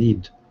 then you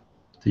need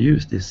to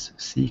use this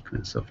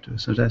sequence software.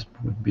 So that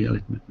would be a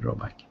little bit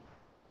drawback.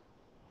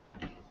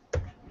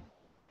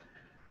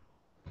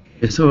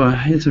 So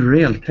here's a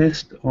real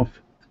test of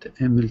the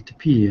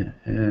MLTP.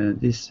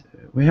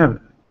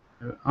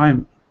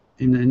 I'm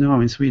now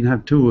in Sweden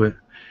have two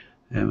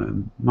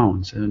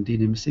mounts, a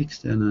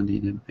DDM60 and a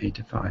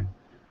DDM85.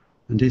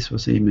 And this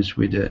was imaged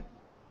with a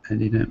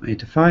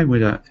DDM85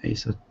 with a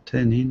ASA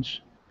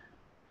 10-inch,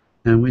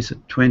 and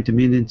with 20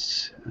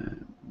 minutes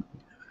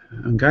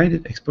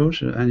unguided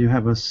exposure, and you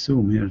have a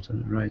zoom here to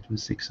the right with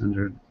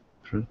 600%.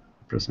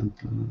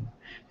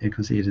 You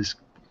can see it is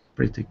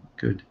pretty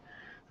good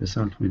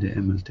result with the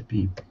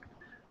MLTP.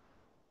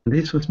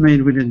 This was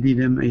made with a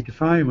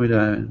DDM85 with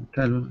a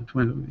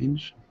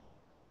 12-inch,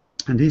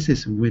 and this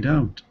is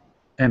without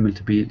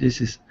MLTP. This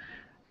is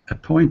a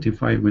pointing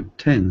file with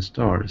 10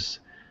 stars.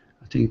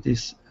 I think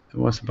this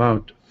was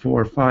about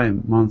 4 or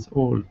 5 months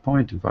old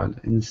pointing file,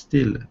 and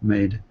still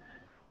made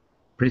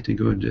pretty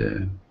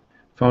good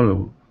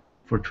follow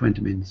for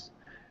 20 minutes,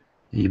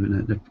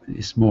 even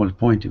a small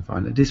pointing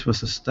file. This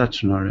was a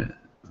stationary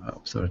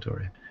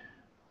observatory,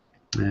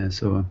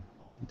 so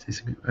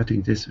I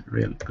think this is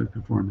real good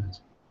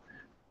performance.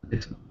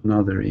 It's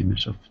another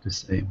image of the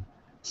same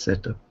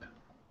setup.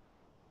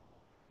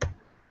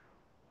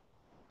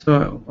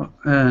 So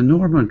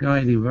normal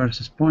guiding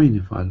versus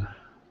pointing file.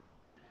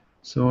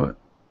 So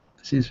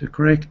since we're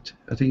correct,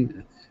 I think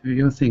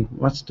you think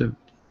what's the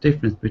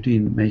difference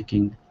between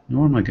making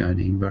normal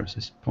guiding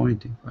versus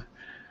pointing file.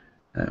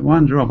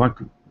 One drawback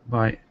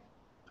by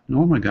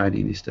normal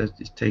guiding is that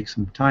it takes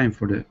some time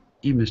for the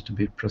image to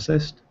be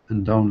processed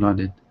and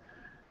downloaded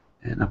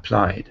and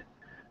applied.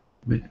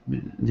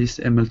 This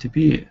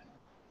MLTP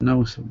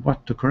knows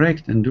what to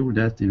correct and do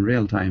that in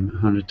real time,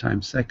 100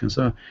 times a second.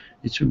 So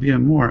it should be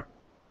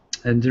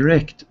a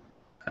direct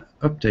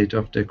update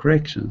of the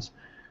corrections.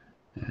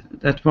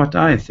 That's what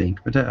I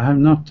think, but I have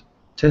not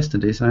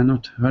tested this. I have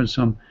not heard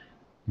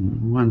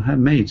one have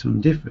made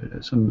some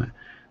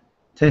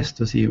tests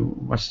to see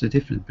what's the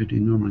difference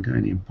between normal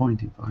guiding and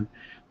pointing file.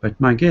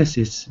 But my guess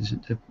is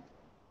the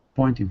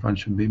pointing file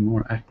should be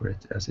more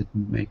accurate as it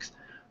makes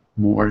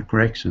more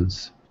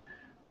corrections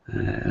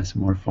as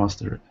more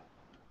faster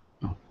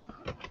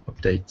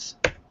updates.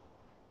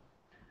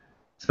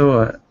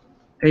 So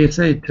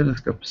ASA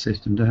telescope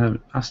system, they have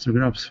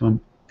astrographs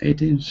from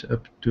 8 inch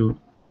up to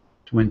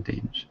 20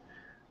 inch.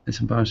 It's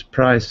about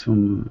price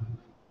from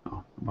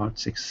about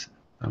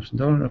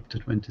 $6,000 up to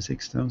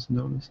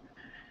 $26,000.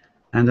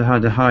 And I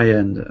had a high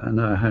end, and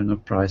I have no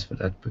price for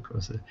that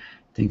because I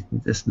think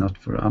it's not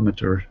for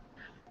amateur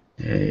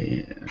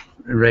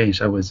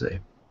range, I would say.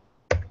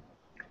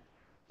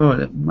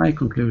 So my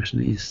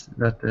conclusion is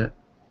that the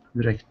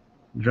direct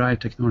drive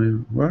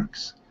technology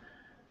works,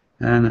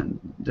 and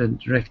the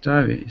direct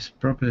drive is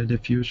probably the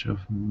future of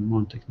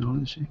mount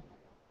technology.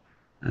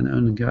 And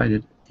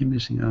unguided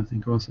imaging, I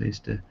think, also is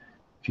the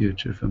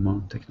future for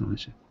mount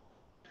technology.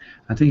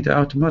 I think the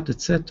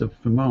automated setup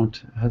for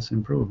mount has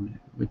improved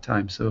with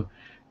time, so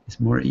it's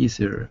more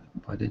easier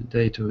by the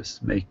day to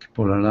make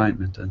polar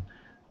alignment and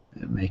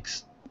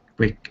makes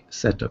quick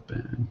setup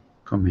and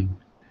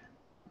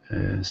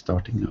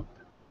starting up.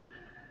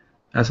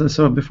 As I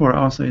saw before,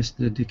 ASA is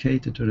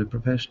dedicated to the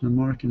professional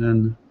market,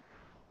 and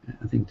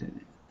I think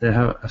they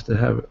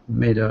have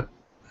made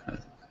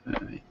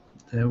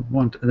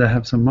they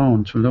have some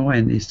mounts for low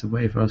end is the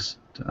way for us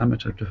to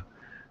amateur to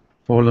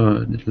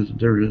follow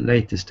the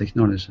latest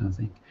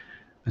technology.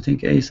 I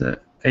think ASA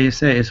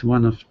is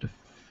one of the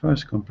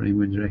first company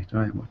with direct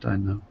drive what I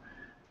know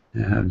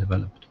have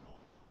developed.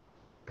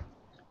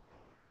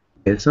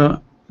 Okay,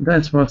 so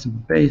that was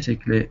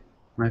basically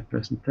my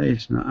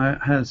presentation. I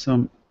had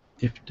some,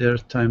 if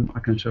there's time, I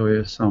can show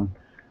you some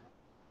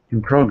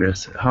in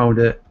progress how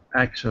the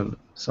actual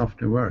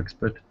software works,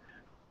 but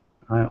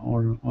I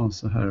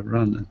also have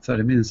run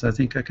 30 minutes. I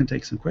think I can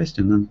take some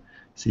questions and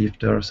see if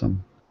there are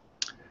some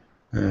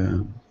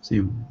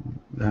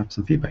have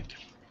some feedback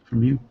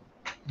from you.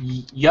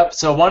 Yep.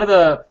 So one of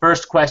the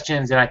first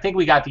questions, and I think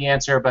we got the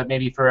answer, but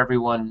maybe for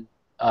everyone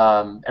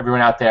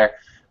out there,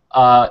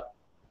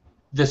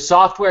 the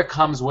software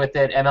comes with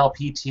it,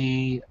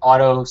 MLPT,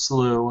 Auto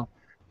Slew,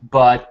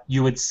 but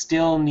you would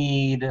still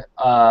need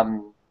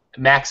either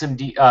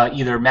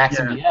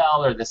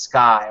MaxMDL or the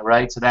Sky,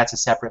 right? So that's a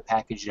separate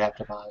package you have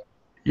to buy.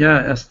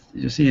 Yeah, as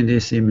you see in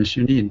this image,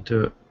 you need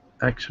to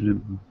actually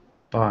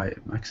buy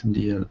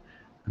MaxMDL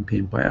and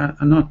PinPy.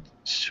 I'm not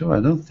sure. I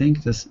don't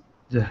think they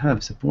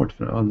have support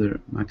for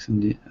other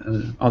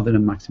other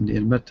than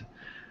MaxMDL, but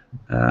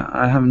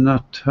I have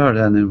not heard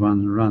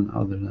anyone run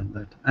other than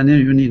that. And then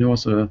you need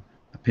also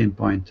a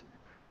pinpoint.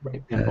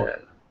 Right,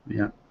 pinpoint.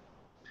 Yeah.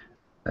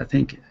 I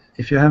think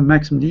if you have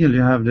MaxMDL,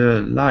 you have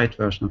the light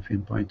version of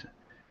pinpoint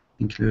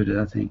included.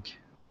 I think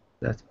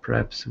that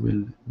perhaps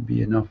will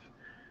be enough.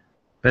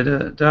 But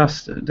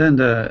then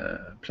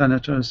the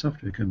planetary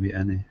software can be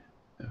any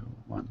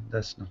one.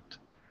 That's not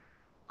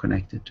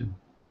connected to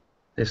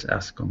this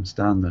ASCOM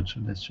standard, so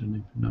that should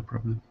be no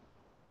problem.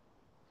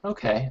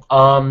 Okay.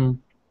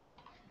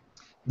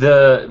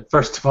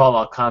 First of all,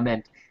 I'll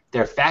comment.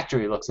 Their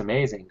factory looks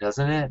amazing,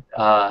 doesn't it?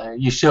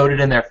 You showed it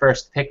in their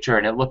first picture,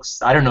 and it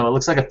looks, I don't know, it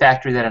looks like a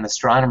factory that an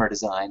astronomer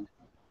designed.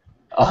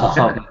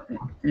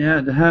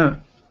 Yeah, they have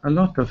a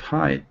lot of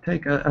high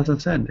tech. As I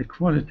said, the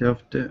quality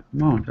of the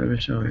mount, I will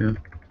show you.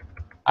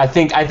 I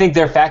think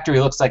their factory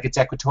looks like it's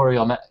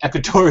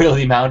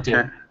equatorially mounted.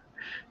 Yeah.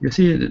 You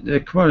see, the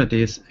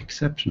quality is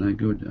exceptionally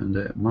good on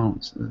the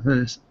mounts.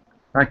 There's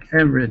like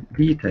every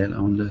detail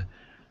on the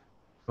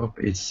top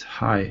is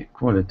high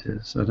quality,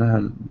 so they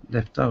have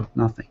left out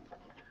nothing.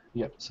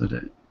 Yep.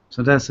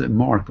 So that's a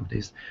mark of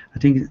this. I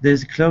think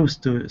there's close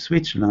to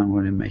Switzerland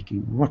where they're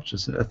making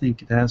watches. I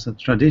think there's a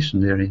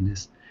tradition there in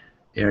this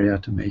area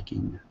to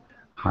making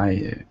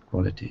high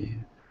quality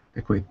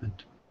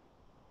equipment.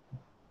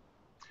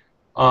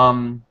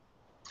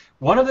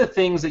 One of the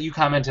things that you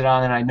commented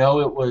on, and I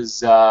know it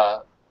was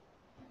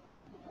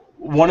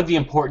one of the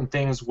important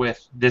things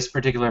with this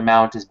particular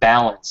mount is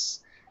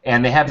balance.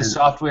 And they have the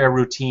software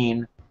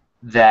routine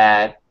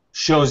that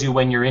shows you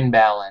when you're in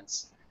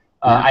balance.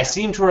 I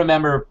seem to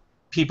remember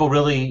people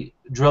really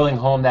drilling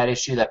home that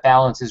issue that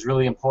balance is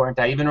really important.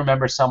 I even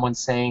remember someone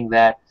saying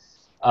that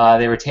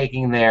they were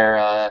taking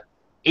their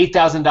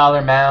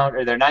 $8,000 mount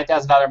or their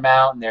 $9,000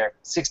 mount and their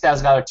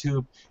 $6,000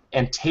 tube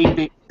and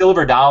taping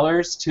silver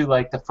dollars to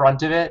like the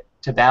front of it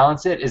to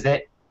balance it. Is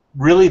that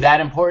really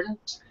that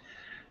important?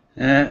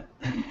 A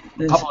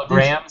couple of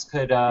grams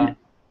could...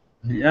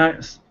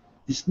 Yeah,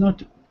 it's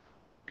not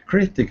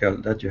critical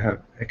that you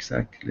have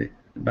exactly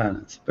the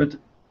balance, but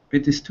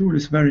this tool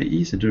is very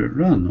easy to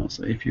run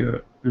also. If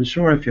you're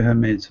unsure if you have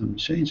made some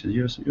changes,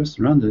 you just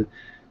run the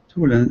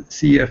tool and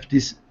see if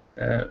this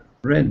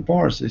red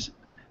bars is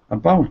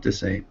about the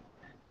same.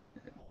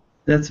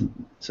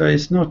 So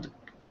it's not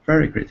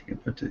very critical,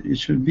 but it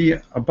should be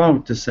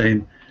about the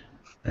same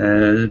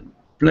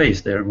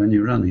place there when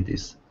you're running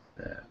this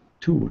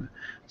tool.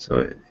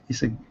 So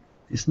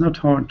it's not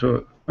hard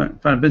to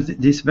but this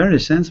is very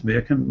sensible.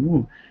 I can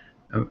move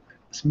a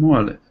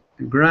small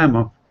gram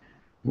of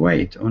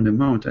weight on the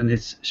mount, and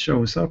it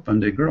shows up on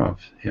the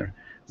graph here.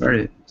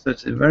 So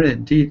it's a very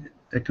deep,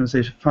 I can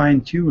say,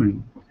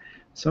 fine-tuning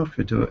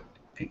software to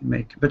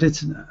make. But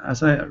it's,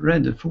 as I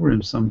read the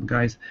forum, some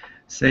guys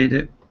say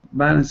the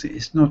balance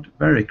is not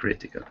very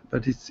critical,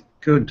 but it's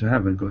good to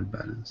have a good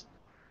balance.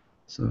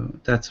 So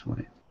that's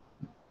why.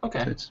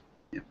 Okay. So it's,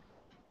 yeah.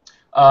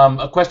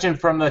 A question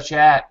from the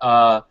chat.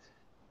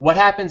 What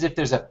happens if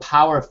there's a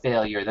power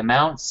failure? The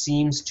mount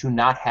seems to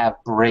not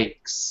have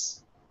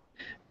brakes.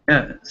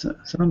 Yeah, so,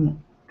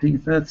 some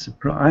think that's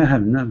I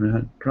have never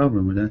had a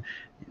problem with that.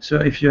 So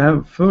if you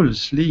have full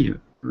sleeve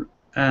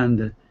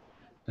and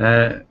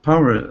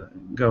power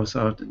goes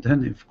out,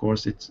 then of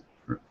course it's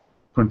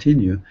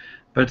continue,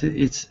 but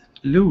it's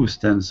loose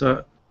then,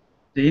 so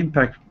the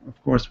impact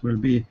of course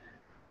could be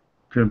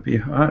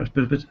hard,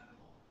 but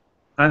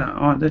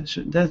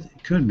that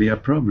could be a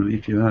problem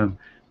if you have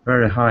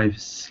very high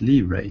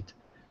sleeve rate,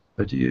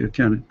 but you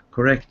can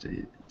correct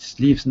it.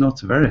 Sleeve's not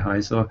very high,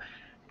 so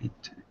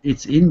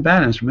it's in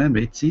balance. Remember,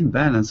 it's in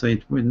balance, so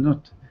it will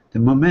not, the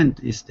moment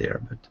is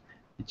there, but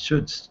it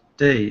should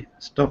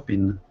stop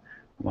in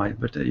wide.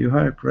 But you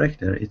are correct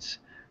there, it's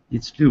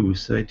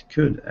loose, so it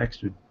could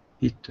actually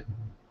hit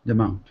the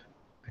mount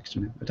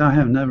actually. But I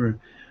have never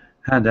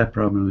had that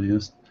problem,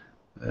 just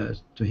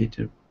to hit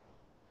it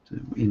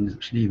in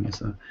the sleeve.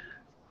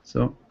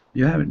 So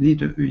you have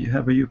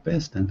a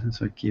UPS then,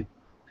 so keep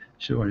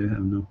sure you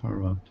have no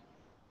power out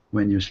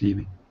when you're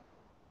sleeving.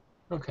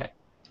 Okay.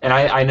 And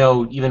I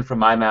know even from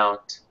my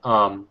mount,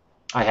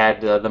 I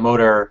had the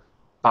motor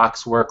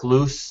box work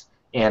loose,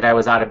 and I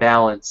was out of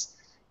balance.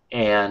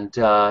 And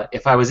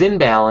if I was in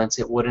balance,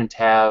 it wouldn't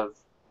have,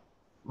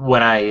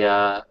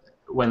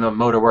 when the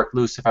motor worked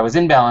loose, if I was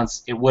in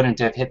balance, it wouldn't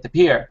have hit the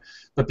pier.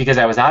 But because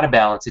I was out of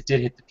balance, it did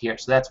hit the pier.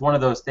 So that's one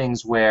of those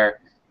things where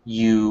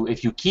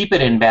if you keep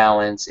it in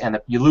balance and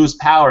you lose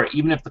power,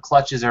 even if the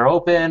clutches are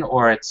open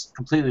or it's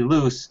completely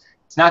loose,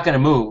 it's not going to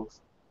move.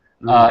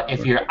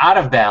 If you're out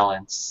of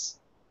balance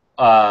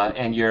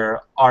and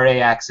your RA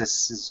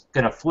axis is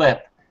going to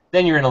flip,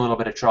 then you're in a little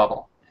bit of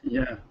trouble.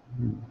 Yeah,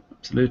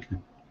 absolutely.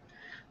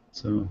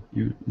 So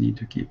you need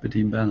to keep it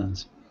in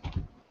balance.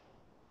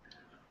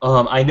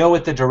 I know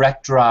with the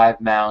direct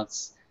drive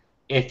mounts,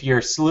 if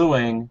you're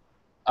slewing,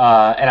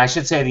 and I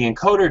should say the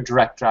encoder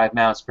direct drive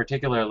mounts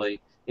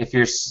particularly, if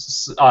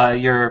I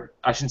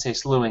shouldn't say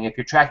slewing, if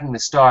you're tracking the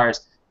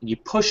stars and you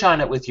push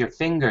on it with your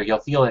finger, you'll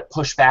feel it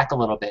push back a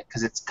little bit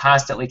because it's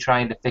constantly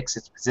trying to fix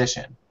its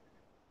position.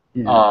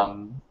 Yeah.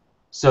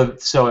 So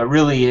it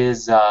really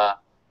is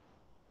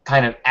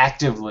kind of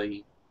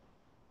actively.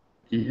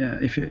 Yeah,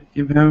 if you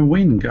have a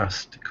wind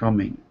gust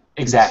coming,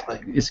 Exactly.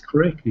 it's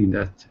correcting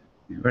that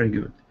very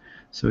good.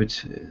 So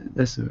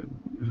that's a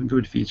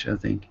good feature, I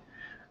think.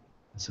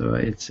 So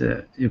it's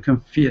you can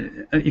feel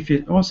if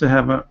you also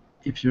have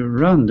if you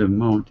run the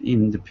mount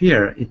in the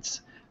pier,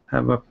 it's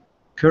have a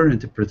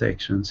current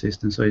protection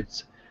system, so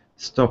it's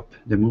stop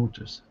the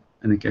motors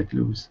and it get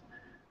loose.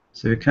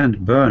 So you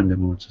can't burn the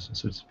motors,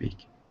 so to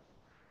speak.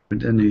 But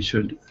then you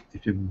should,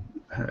 if you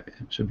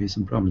should be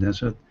some problem there,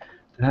 so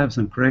to have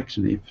some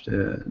correction if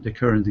the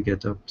current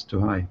gets up too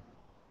high.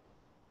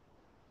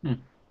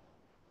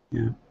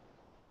 Yeah.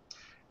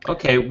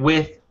 Okay,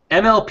 with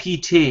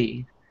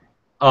MLPT,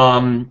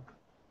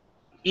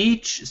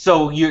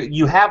 so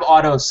you have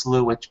auto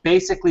slew, which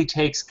basically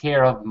takes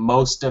care of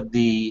most of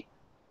the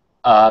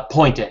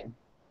pointing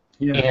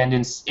and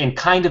in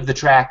kind of the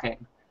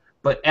tracking,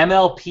 but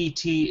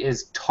MLPT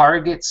is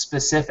target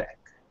specific,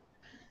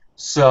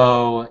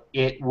 so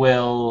it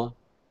will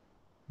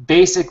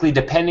basically,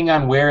 depending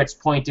on where it's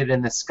pointed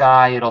in the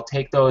sky, it'll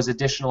take those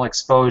additional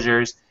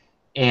exposures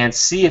and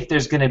see if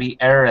there's going to be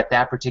error at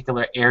that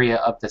particular area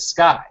of the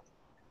sky.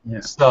 Yeah.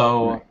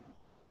 So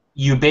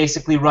you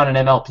basically run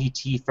an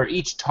MLPT for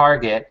each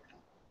target,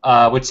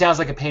 which sounds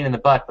like a pain in the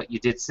butt, but you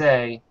did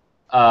say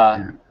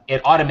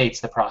it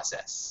automates the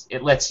process.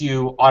 It lets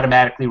you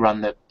automatically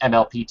run the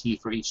MLPT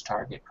for each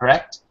target,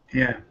 correct?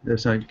 Yeah,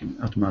 there's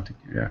automatic.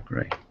 Yeah,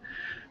 correct.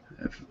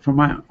 For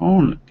my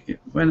own,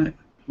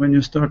 when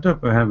you start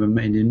up, I have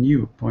made a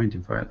new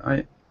pointing file.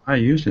 I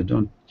usually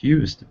don't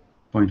use the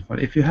point file.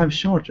 If you have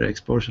shorter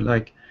exposure,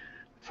 like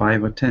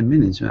 5 or 10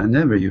 minutes, I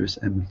never use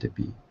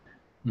MLTP.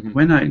 Mm-hmm.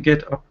 When I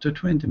get up to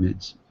 20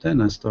 minutes,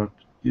 then I start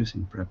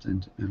using perhaps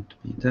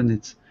MLTP. Then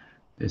it's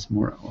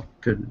more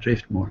could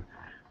drift more.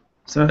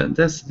 So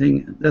that's the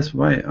thing. That's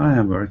why I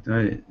have worked.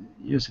 I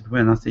use it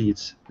when I think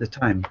it's the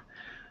time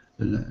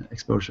the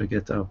exposure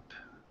get up,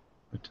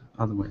 but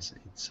otherwise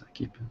I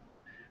keep it.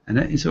 And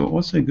it's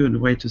also a good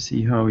way to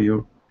see how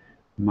your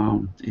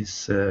mount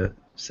is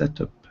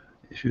set up.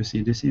 If you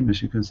see this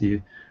image, you can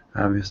see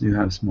obviously you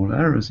have small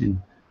arrows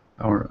in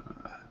our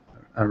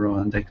arrow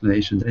and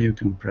declination. There you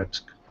can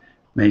perhaps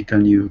make a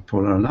new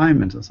polar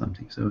alignment or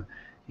something. So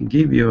it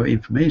gives you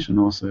information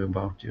also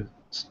about your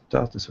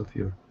status of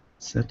your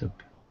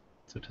setup,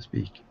 so to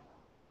speak.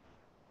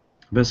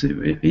 But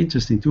it's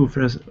interesting too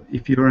for us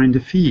if you are in the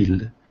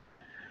field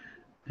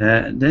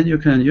Then you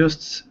can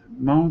just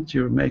mount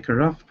make a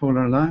rough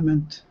polar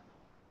alignment,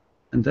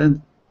 and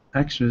then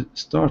actually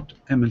start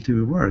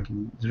MLTV work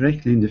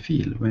directly in the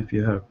field if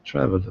you have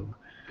traveled over.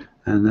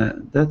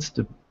 And that's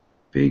the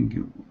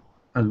big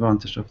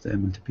advantage of the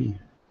MLTP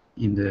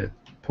in the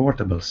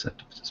portable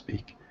setup, to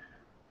speak.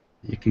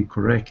 You can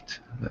correct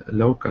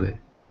locally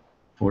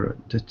for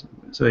that,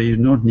 so you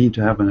don't need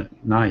to have a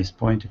nice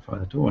pointy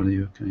file at all.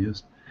 You can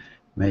just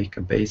make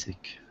a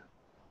basic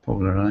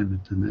polar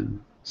alignment and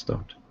then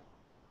start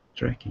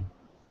tracking.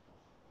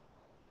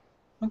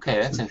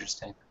 Okay, that's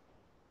interesting.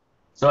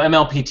 So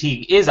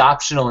MLPT is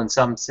optional in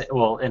some,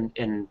 well,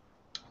 in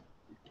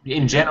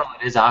general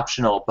it is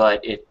optional,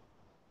 but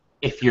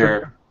if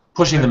you're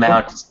pushing the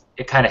mount,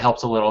 it kind of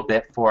helps a little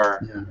bit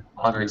for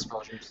longer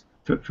exposures.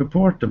 For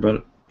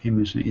portable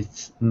imaging,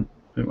 it's,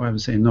 I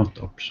would say, not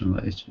optional.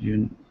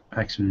 You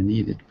actually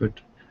need it, but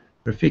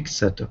for fixed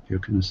setup, you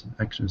can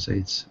actually say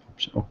it's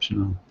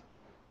optional.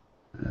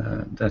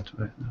 That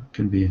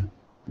could be a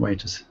way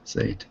to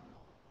say it.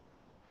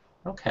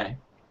 Okay.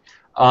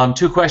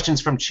 2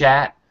 questions from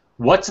chat.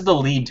 What's the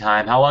lead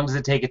time? How long does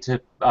it take it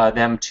to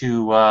them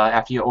to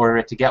after you order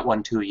it to get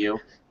one to you?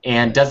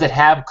 And does it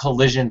have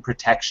collision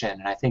protection?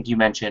 And I think you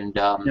mentioned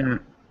the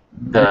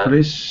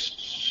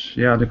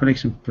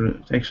collision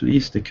protection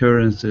is the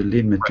current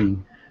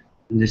limiting.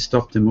 They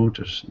stop the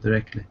motors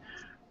directly.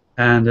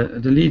 And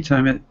the lead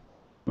time,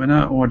 when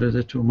I ordered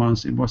the 2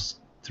 months, it was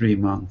 3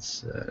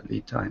 months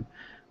lead time.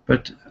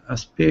 But I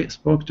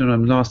spoke to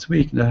them last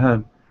week. They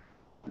have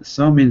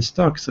some in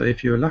stock, so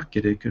if you're lucky,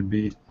 there could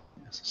be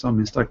some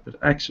in stock. But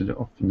actually,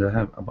 often they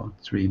have about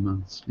 3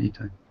 months lead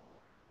time,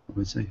 I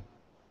would say.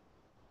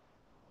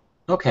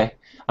 Okay,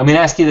 I'm going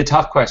to ask you the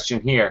tough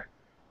question here.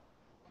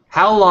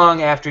 How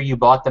long after you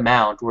bought the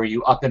mount were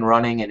you up and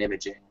running and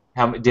imaging?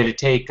 Did it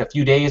take a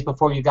few days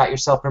before you got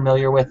yourself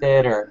familiar with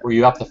it, or were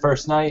you up the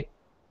first night?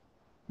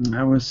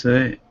 I would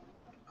say,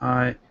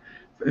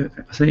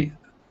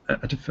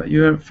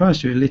 you're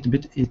a little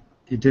bit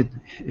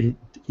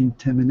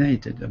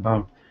intimidated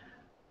about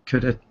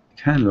could I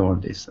handle all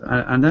this,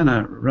 and then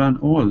I run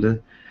all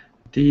the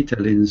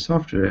detail in the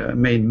software. I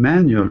made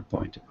manual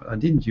pointer. I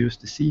didn't use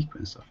the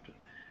sequence software.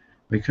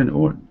 We can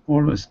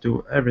always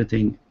do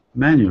everything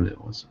manually.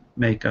 Also,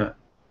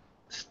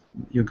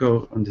 you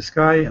go on the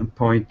sky and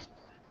point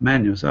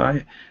manual. So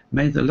I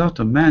made a lot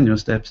of manual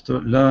steps to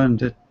learn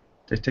the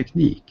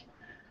technique.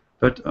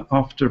 But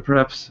after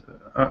perhaps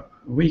a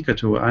week or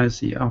two, I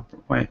see,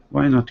 why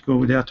not go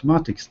with the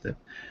automatic step?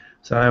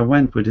 So I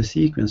went with the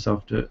sequence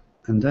software,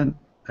 and then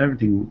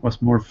everything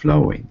was more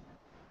flowing.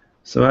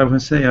 So I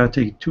would say I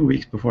take 2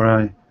 weeks before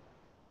I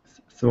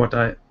thought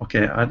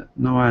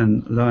now I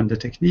learned the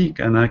technique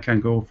and I can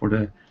go for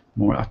the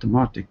more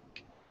automatic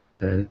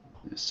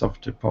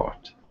software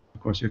part.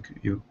 Of course,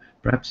 you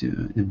perhaps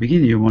in the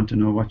beginning you want to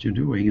know what you're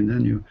doing, and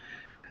then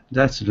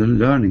that's the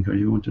learning curve.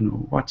 You want to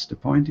know what's the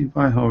pointing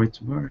file, how it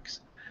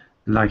works,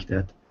 like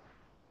that.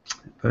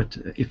 But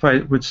if I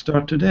would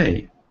start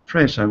today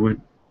fresh, I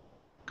would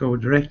go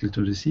directly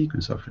to the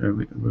sequence software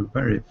with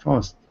very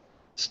fast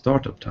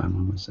startup time,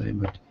 I would say.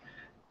 But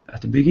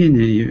at the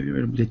beginning,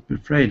 you're a little bit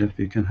afraid if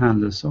you can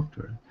handle the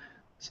software.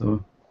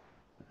 So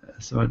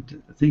I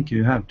think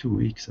you have 2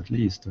 weeks at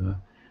least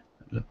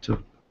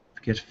to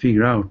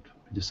figure out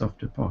the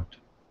software part.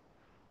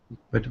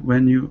 But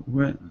when you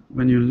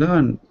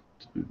learn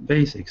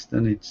basics,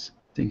 then I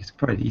think it's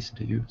quite easy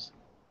to use.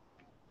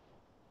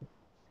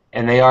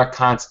 And they are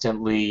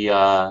constantly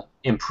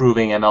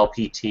improving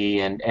MLPT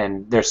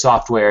and their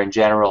software in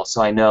general.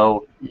 So I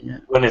know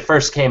when it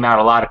first came out,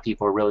 a lot of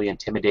people were really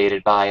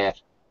intimidated by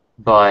it.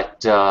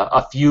 But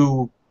a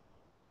few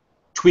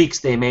tweaks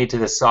they made to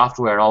the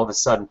software, and all of a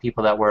sudden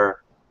people that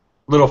were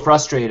a little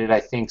frustrated, I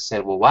think,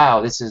 said, well,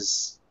 wow, this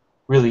is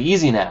really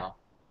easy now.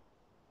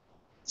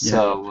 Yeah.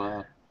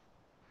 So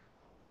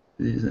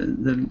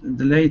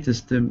the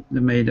latest, they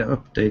made an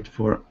update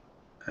for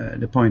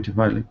the pointer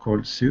file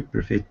called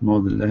SuperFit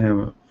model. They have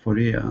a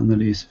Fourier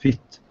analysis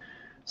fit.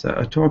 So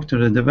I talked to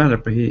the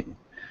developer.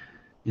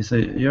 He's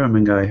a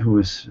German guy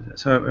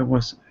so it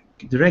was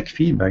direct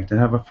feedback. They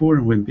have a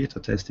forum with beta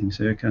testing,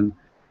 so you can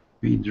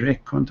be in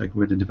direct contact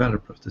with the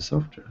developer of the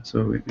software.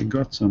 So we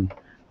got some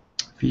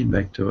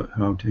feedback to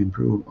how to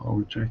improve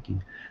our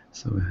tracking.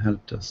 So it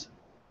helped us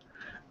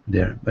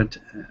there. But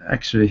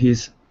actually,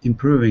 he's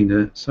improving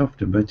the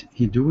software, but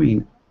he's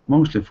doing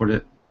mostly for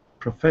the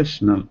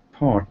professional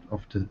part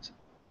of the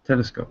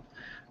telescope.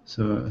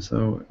 So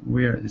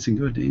it's a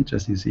good,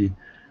 interesting to see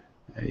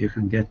you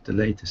can get the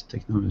latest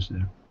technology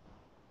there.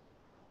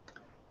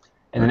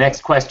 And the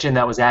next question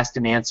that was asked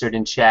and answered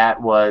in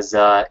chat was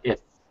if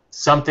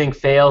something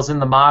fails in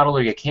the model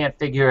or you can't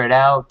figure it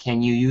out,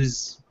 can you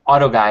use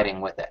auto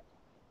guiding with it?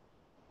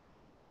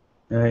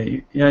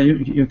 Yeah,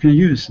 you can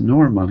use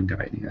normal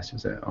guiding, as you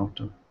say,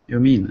 auto. You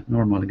mean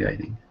normal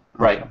guiding?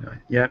 Right.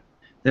 Yeah,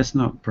 that's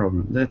no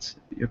problem.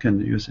 You can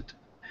use it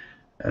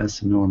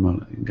as normal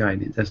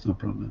guiding. That's no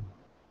problem.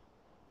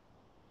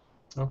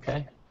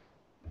 Okay.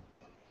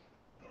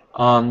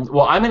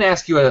 Well, I'm going to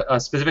ask you a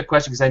specific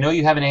question because I know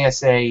you have an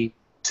ASA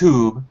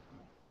tube,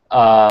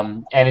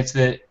 and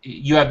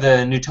you have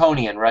the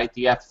Newtonian, right?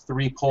 The f Yeah,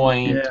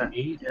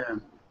 3.8. yeah,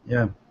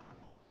 yeah,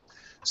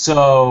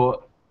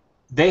 So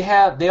they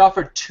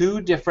offer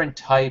two different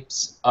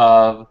types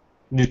of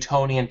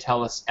Newtonian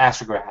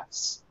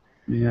astrographs.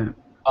 yeah.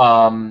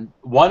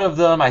 One of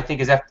them I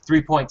think is f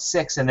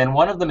 3.6, and then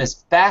one of them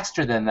is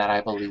faster than that,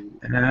 I believe.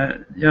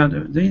 Yeah,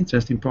 the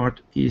interesting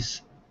part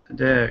is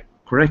the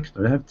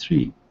corrector. They have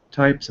three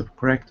types of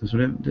correctors. So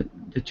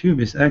the tube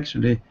is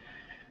actually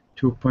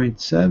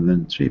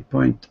 2.7,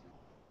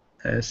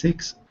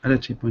 3.6,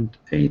 and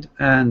 3.8,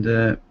 and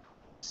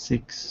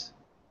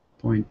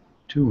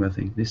 6.2, I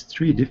think. There's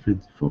three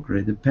different focal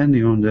rates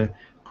depending on the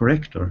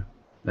corrector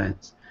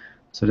lens.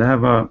 So they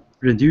have a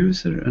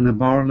reducer and a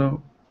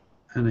Barlow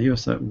and I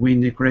use a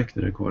windy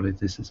corrector, they call it.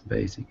 This is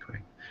basic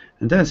corrector.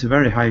 And that's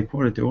very high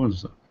quality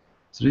also.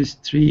 So this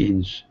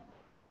 3-inch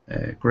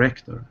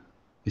corrector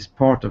is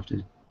part of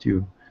the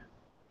tube.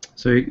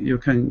 So you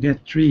can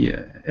get three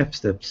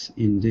f-steps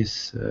in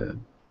this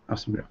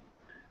oscillograph.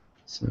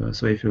 So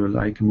if you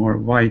like a more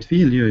wide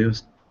field, you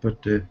just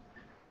put the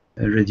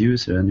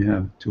reducer and you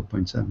have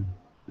 2.7,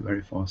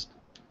 very fast.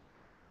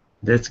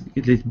 That's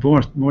a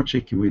little more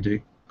tricky with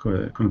the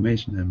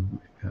collimation and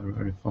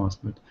very fast,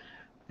 but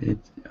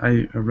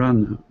I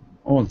run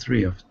all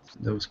three of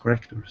those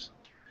correctors.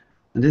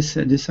 And this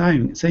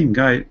same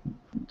guy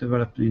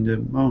developed in the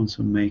Mounts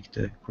who make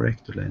the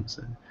corrector lens,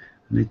 and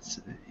it's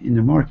in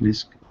the market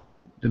is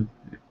the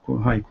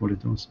high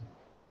quality also.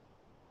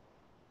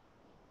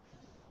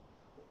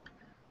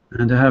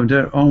 And they have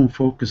their own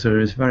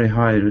focuser, is very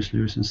high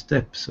resolution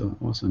steps, so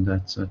also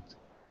that's a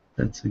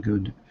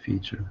good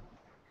feature.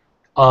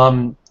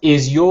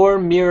 Is your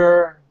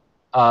mirror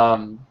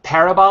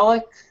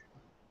parabolic?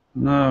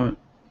 Now,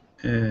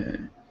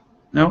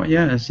 no,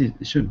 yes, it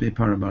should be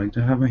parabolic.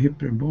 They have a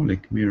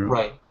hyperbolic mirror.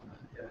 Right.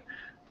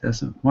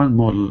 There's one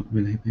model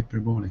with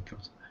hyperbolic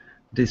also.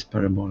 This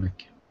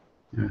parabolic.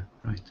 Yeah,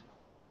 right.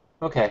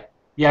 Okay.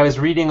 Yeah, I was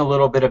reading a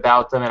little bit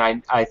about them,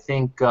 and I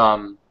think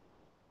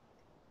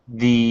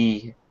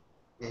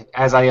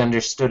as I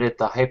understood it,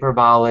 the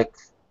hyperbolic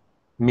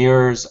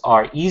mirrors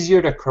are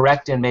easier to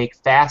correct and make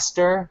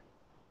faster,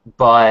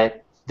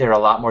 but they're a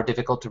lot more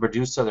difficult to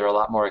produce, so they're a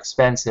lot more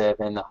expensive.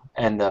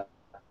 And the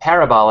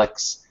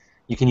parabolics,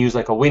 you can use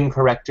like a wind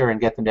corrector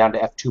and get them down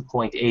to f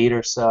 2.8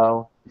 or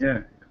so.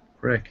 Yeah,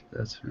 correct.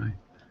 That's right.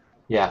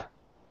 Yeah,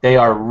 they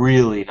are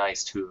really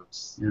nice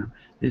tubes. Yeah,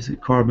 this is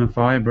carbon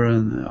fiber,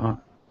 and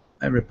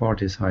every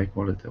part is high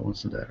quality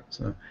also there.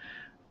 So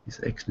it's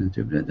excellent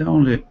tube. The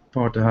only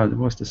part I had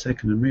was the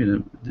secondary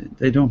mirror.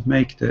 They don't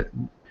make the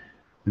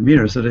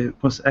mirror, so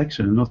it was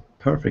actually not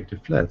perfectly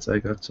flat. So I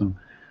got some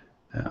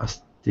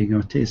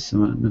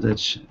astigmatism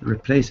that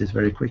replaces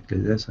very quickly.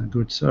 There's a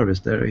good service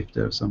there. If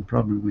there's some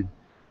problem with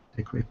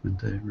the equipment,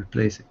 they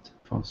replace it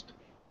fast.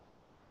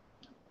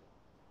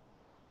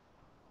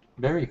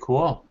 Very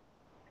cool.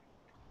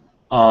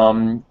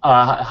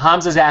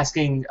 Hamza's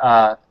asking,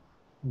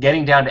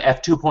 getting down to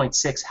f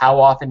 2.6, how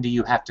often do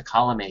you have to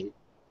collimate?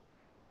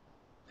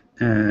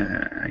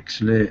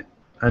 Actually,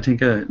 I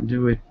think I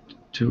do it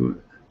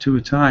two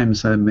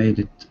times. I made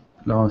it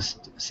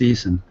last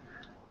season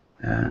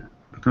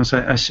because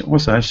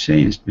I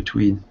changed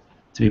between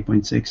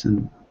 3.6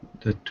 and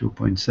the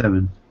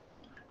 2.7.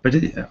 But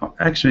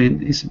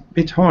actually, it's a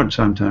bit hard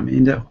sometimes.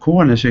 In the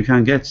corners, you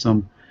can get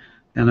some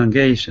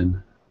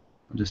elongation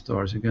of the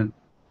stars. You can.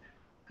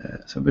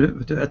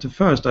 But at the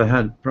first, I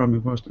had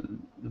problem.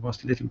 There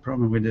was a little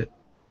problem with the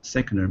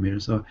secondary mirror.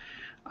 So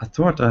I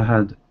thought I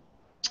had.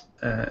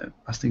 I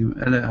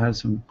had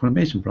some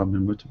collimation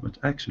problem, but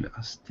actually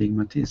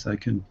astigmatism. I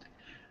couldn't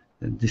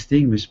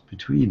distinguish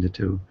between the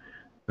two.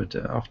 But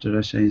after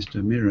I changed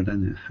the mirror,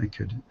 then I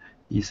could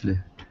easily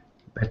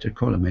better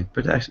collimate.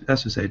 But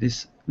as you say,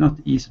 it's not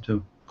easy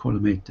to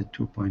collimate the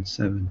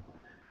 2.7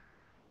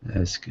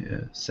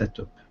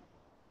 setup.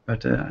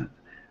 But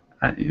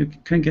you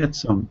can get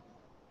some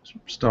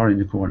star in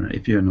the corner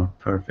if you're not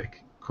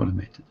perfect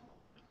collimated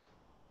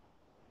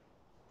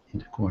in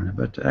the corner.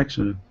 But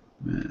actually,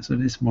 so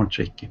it's more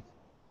tricky.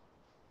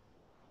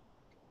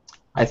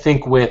 I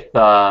think with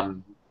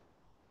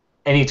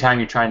anytime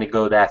you're trying to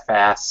go that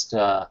fast,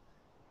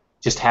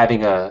 just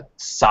having a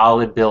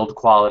solid build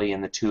quality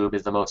in the tube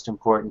is the most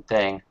important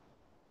thing.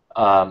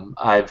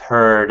 I've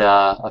heard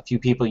a few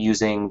people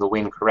using the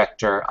wind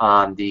corrector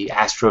on the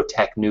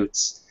Astrotech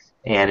Newts,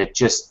 and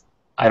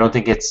I don't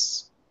think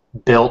it's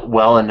built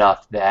well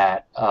enough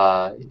that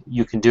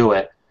you can do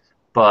it,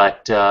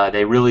 but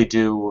they really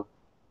do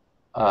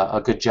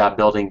a good job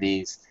building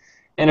these.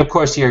 And of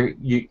course,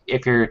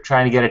 if you're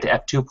trying to get it to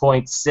f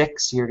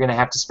 2.6, you're going to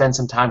have to spend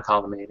some time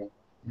collimating.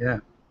 Yeah,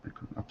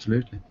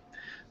 absolutely.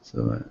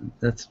 So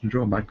that's the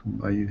drawback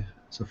by you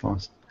so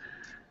fast.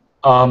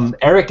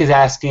 Eric is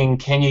asking,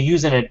 can you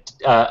use an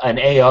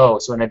AO,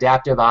 so an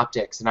adaptive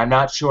optics? And I'm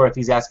not sure if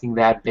he's asking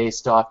that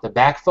based off the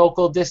back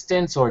focal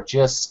distance or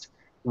just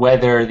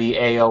whether the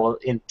AO will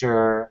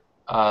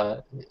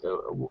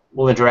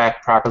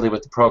interact properly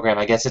with the program.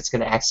 I guess it's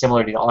going to act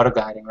similar to auto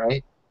guiding,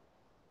 right?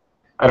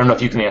 I don't know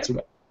if you can answer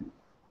that.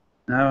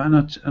 No, I'm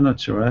not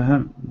sure. I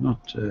have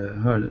not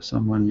heard of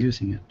someone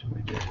using it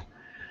with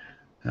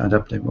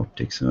adaptive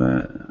optics, so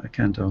I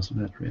can't answer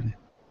that really.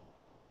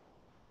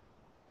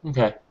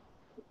 Okay.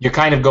 You're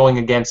kind of going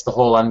against the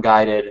whole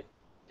unguided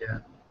Yeah.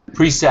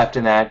 precept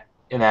in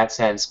that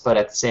sense, but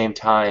at the same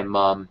time,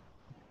 a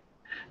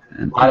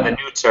And, lot of the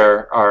newts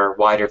are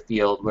wider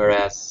field,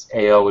 whereas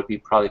AO would be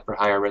probably for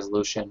higher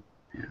resolution.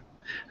 yeah.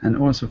 And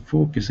also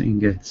focusing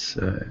gets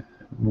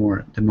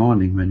more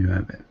demanding when you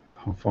have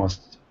a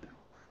fast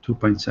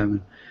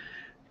 2.7.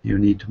 You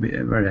need to be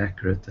very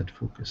accurate at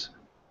focus.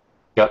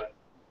 Yep.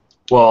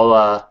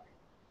 Well,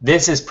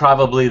 this is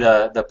probably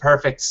the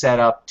perfect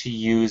setup to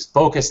use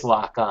focus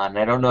lock on.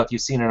 I don't know if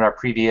you've seen in our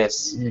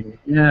previous.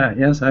 Yeah,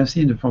 yes, I've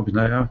seen the focus.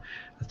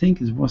 I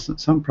think it was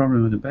some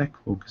problem with the back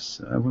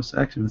focus. I was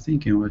actually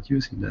thinking about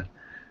using that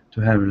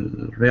to have a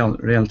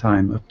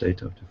real-time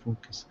update of the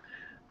focus.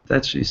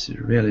 That is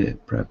really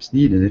perhaps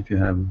needed if you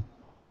have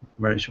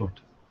very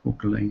short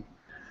focal length.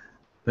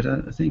 But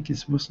I think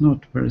it was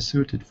not very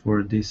suited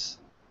for this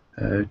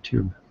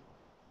tube.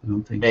 I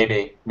don't think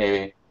so.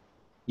 Maybe.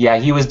 Yeah,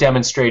 he was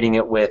demonstrating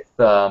it with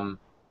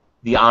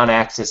the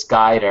on-axis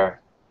guider.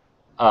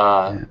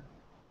 Yeah.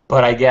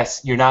 But I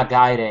guess you're not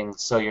guiding,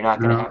 so you're not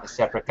going to No, have a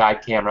separate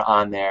guide camera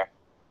on there.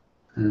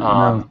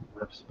 no,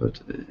 perhaps,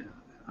 but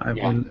I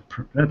Yeah. will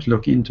perhaps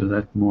look into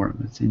that more.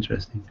 It's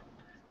interesting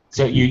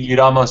So technique. you'd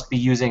almost be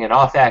using an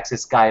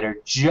off-axis guider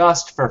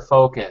just for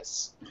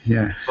focus.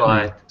 Yeah,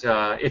 But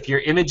if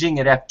you're imaging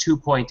at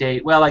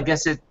f2.8, well, I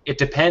guess it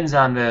depends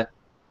on the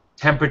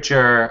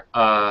temperature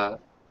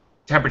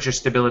temperature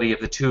stability of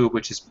the tube,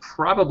 which is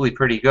probably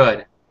pretty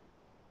good.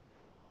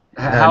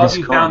 How have this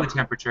you found carbon. the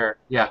temperature?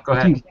 Yeah, go I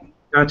ahead. think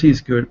that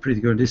is good,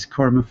 pretty good. This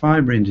carbon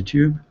fiber in the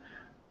tube,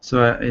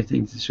 so I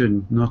think it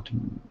should not.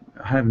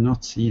 I have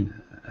not seen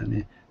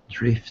any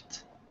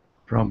drift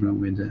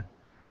problem with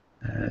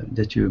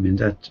the tube in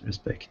that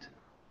respect.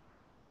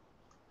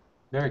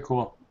 Very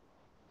cool.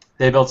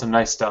 They built some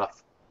nice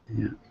stuff.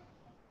 Yeah.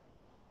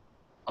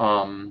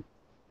 Um,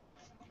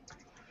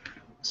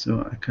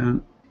 So I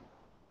can.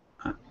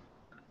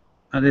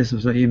 This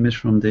was an image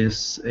from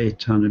this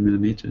 800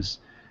 millimeters,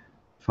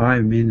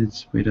 5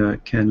 minutes with a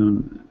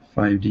Canon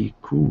 5D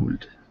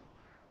cooled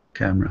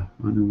camera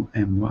on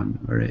M1,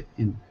 very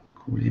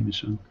cool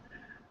image.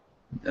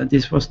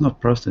 This was not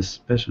processed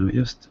special,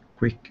 just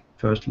quick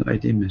first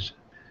light image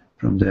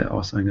from the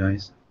ASA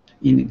guys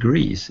in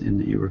Greece, in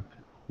Europe.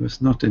 It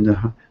was not in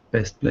the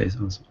best place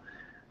also.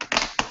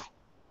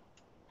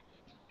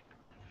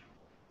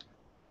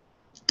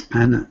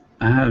 And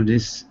I have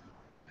this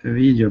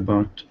video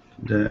about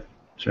the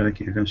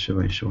tracking. I can show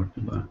you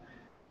shortly about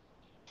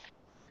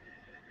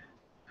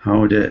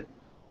how the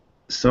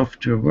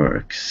software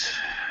works.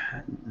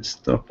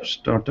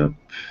 Start up,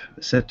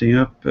 setting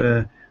up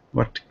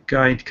what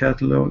guide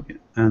catalog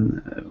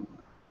and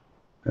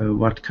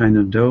what kind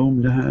of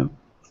dome they have,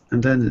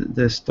 and then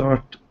they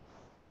start.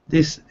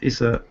 This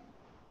is a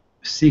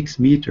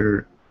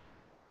 6-meter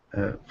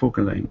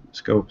focal length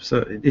scope,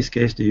 so in this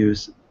case they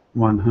use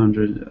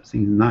 100, I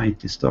think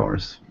 90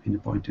 stars in the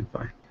pointing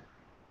fight.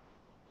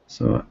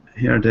 So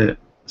here they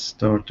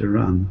start the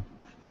run.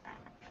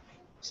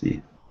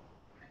 See,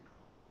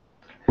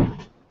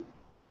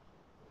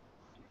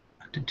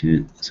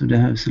 so they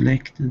have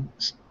selected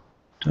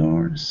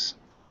stars.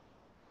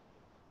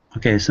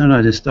 Okay, so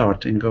now they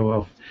start and go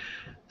off.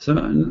 So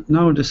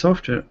now the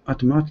software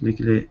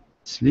automatically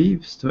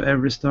sleeves to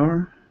every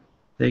star,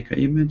 take an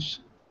image,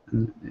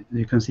 and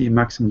you can see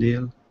maximum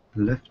deal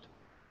left,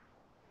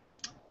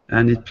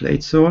 and it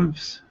plate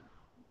solves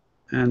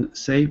and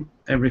save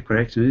every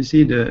correction. You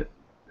see the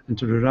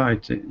to the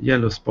right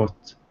yellow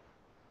spot.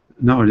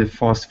 Now the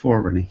fast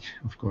forwarding,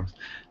 of course,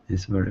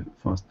 is very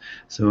fast.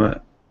 So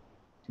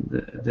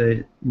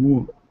they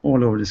move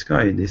all over the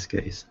sky in this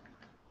case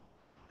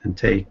and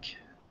take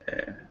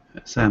a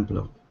sample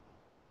of.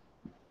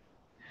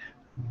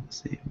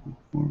 Let's see, move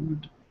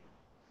forward.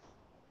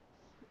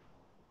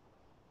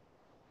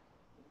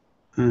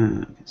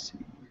 Let's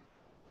see.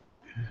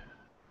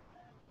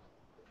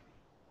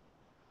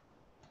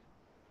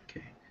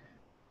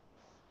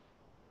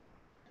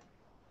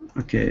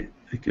 Okay,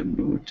 I can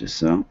move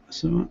this up.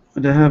 So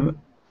they have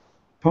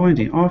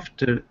pointing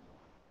after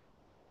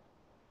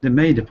they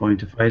made the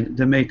pointer file.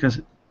 They make us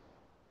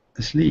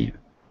a sleeve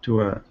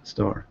to a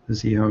star to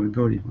see how it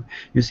goes.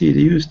 You see,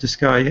 they use the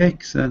Sky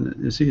X, and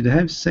you see they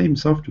have the same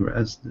software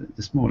as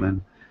the small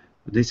end.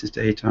 This is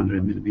the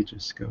 800 millimeter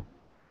scope,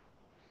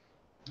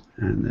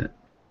 and you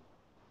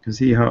can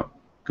see how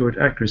good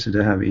accuracy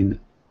they have in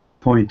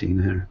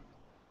pointing here.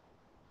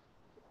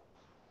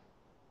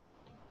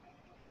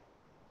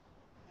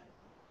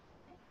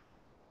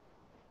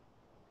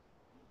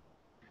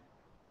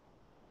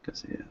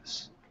 Because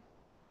yes.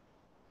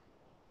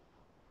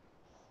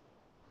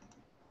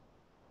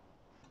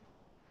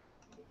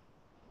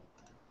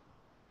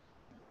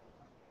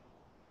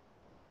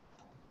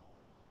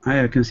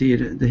 I can see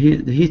the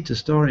hit the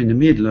star in the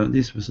middle.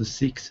 This was a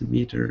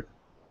 6-meter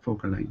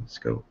focal length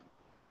scope,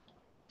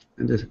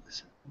 and the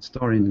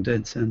star in the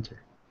dead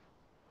center.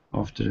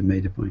 after the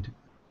major pointing.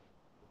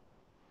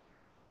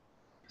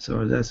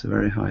 So that's a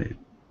very high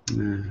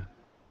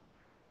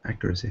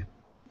accuracy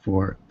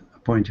for a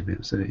pointing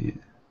beam. So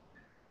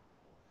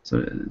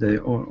they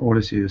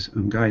always use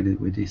unguided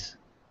with these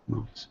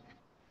mounts.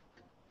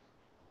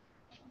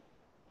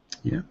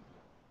 Yeah.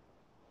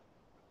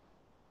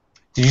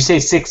 Did you say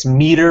 6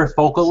 meter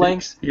focal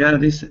length? Yeah,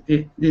 this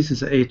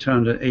is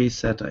 800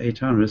 ASA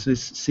 800. So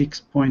it's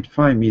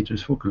 6.5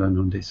 meters focal length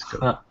on this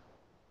scope. Huh.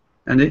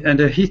 And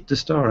they hit the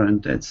star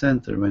and dead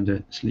center when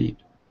they sleep.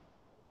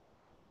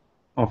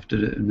 After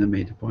the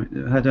major point,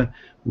 they had a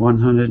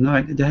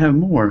 109. They have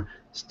more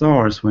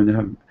stars when they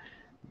have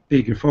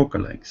bigger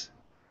focal lengths.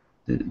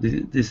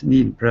 This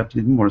perhaps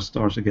need more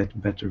stars to get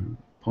better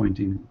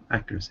pointing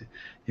accuracy.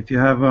 If you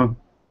have a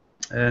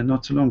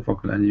not so long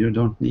focal length, you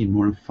don't need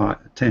more than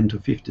 10 to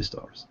 50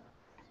 stars.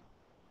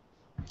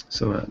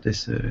 So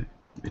this is a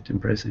bit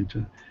impressive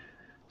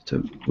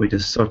to with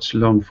such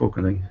long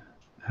focal length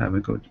have a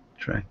good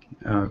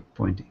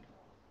pointing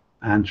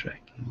and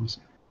tracking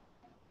also.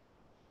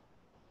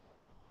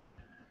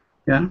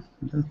 Yeah,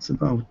 that's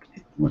about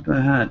what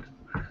I had.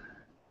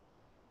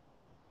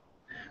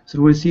 So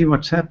we'll see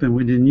what's happened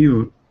with the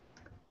new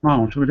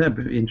mount. Would that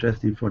be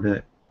interesting for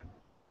the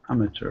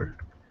amateur?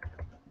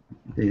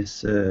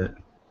 This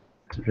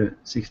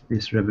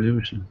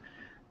revolution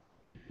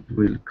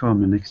will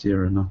come next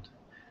year or not.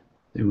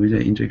 They will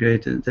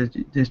integrate it.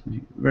 That's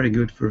very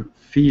good for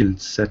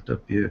field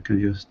setup. You can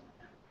just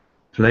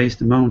place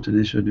the mount and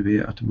it should be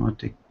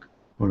automatic.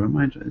 Or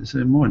it's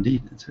more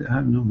details. I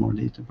have no more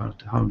detail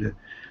about how the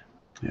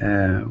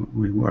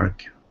will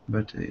work,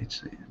 but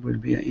it will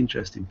be an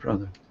interesting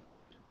product.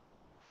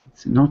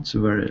 It's not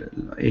so very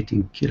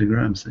 18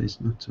 kilograms. So it's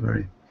not so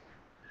very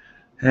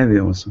heavy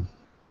also.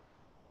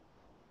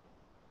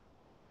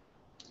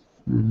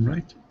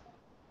 Right.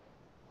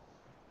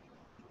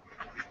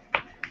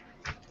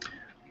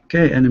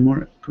 Okay, any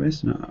more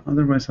questions?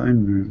 Otherwise,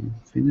 I'm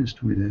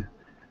finished with the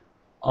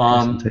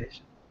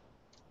presentation.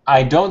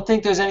 I don't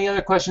think there's any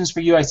other questions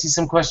for you. I see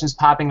some questions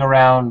popping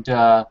around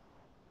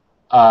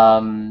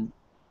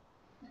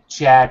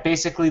chat.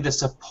 Basically, the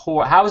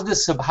support. How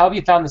have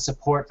you found the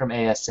support from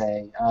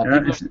ASA?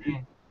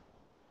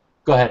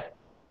 Go ahead.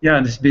 Yeah,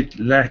 it's a bit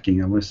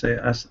lacking, I would say.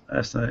 As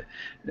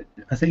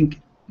I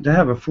think they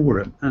have a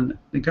forum, and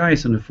the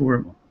guys on the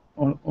forum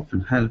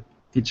often help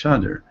each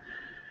other.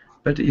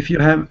 But if you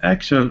have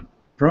actual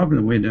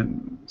problem with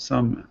them,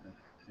 some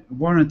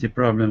warranty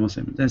problem or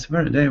something,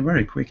 they're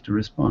very quick to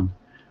respond.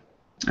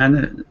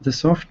 And the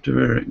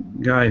software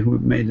guy who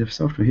made the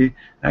software, he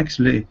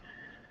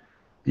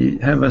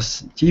have a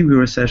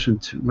TeamViewer session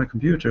to my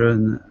computer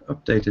and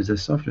updated the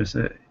software.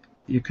 So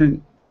you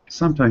can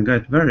sometimes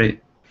get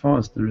very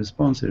fast and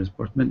responsive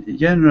support, but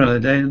generally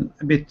they're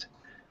a bit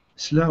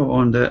slow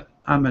on the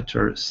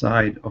amateur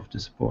side of the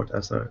support,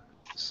 as I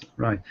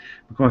right,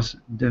 because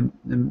I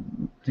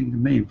think the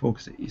main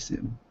focus is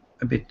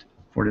a bit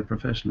for the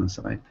professional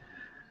side.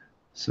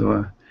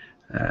 So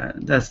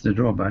that's the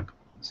drawback.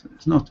 So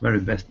it's not the very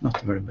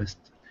best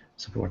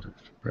supported,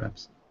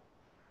 perhaps.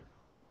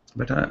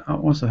 But I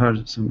also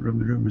heard some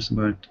rumors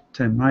about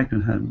 10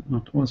 micron have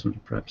not also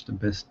perhaps the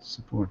best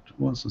support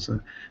also, so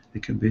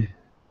it could be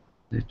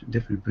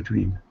different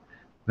between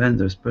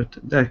vendors, but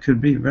that could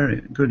be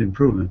very good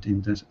improvement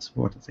in the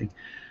support, I think.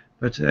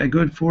 But a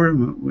good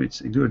forum,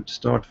 which is a good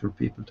start for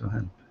people to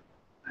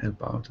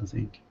help out, I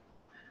think.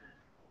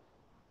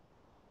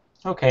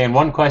 Okay, and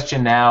one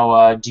question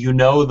now: do you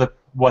know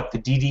what the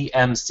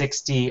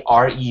DDM60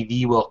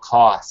 REV will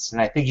cost?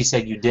 And I think you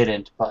said you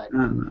didn't, but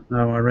no,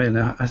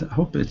 I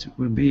hope it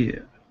will be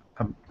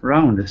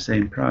around the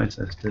same price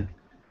as the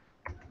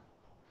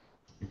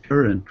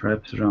current,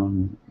 perhaps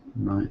around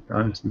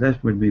 9,000.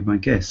 That would be my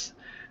guess,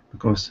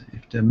 because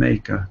if they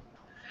make a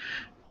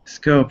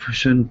scope,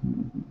 should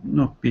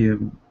not be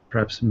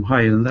perhaps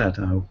higher than that,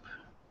 I hope.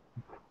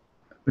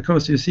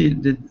 Because you see,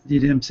 the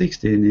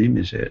DDM60 in the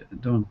image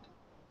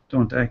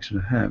don't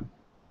actually have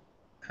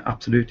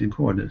absolute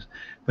encoders,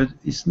 but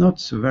it's not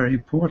so very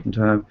important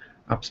to have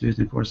absolute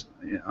encoders.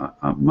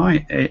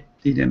 My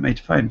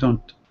DDM85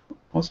 don't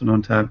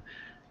have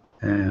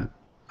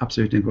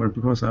absolute encoder,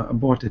 because I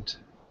bought it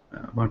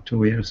about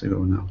 2 years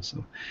ago now,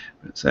 so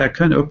I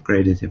can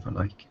upgrade it if I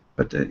like,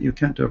 but you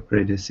can't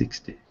upgrade the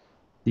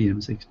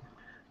DDM60.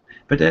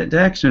 But the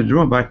actual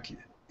drawback,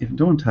 if you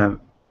don't have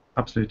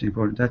absolute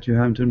encoder, that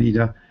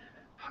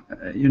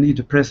you need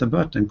to press a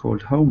button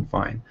called home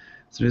find.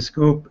 So the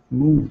scope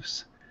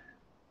moves,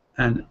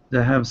 and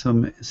they have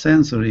some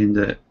sensor in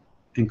the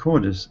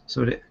encoders,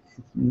 so that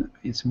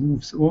it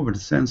moves over the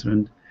sensor,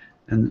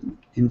 and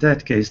in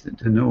that case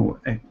they know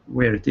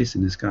where it is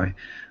in the sky.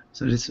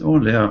 So it's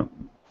only a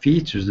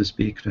feature, so to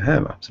speak, to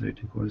have absolute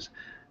encoders.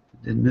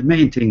 The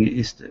main thing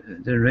is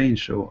the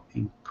range of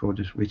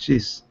encoders, which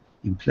is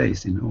in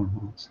place in all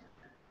mounts.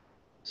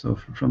 So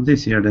from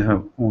this year they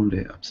have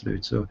only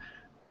absolute. So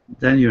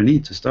then you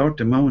need to start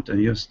the mount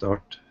and you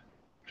start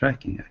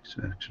tracking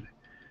actually,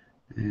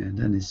 and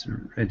then it's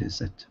ready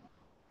set.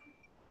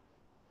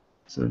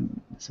 So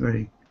it's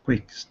very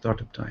quick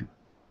startup time.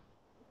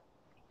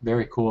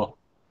 Very cool.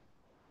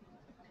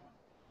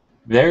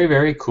 Very,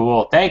 very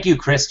cool. Thank you,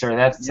 Krister.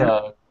 That's Yeah,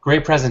 a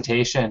great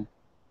presentation,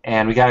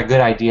 and we got a good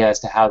idea as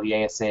to how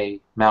the ASA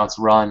mounts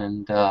run.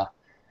 And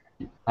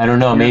I don't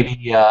know,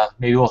 yeah,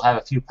 maybe we'll have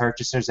a few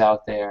purchasers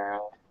out there.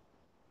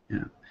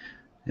 yeah.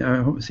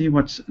 Yeah, see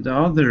what the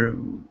other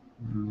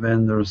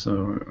vendors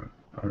are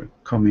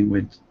coming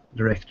with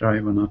direct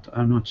drive or not.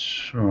 I'm not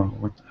sure.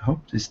 What I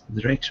hope this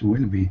direction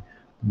will be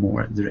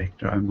more direct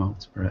drive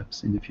mounts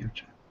perhaps in the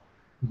future.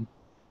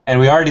 And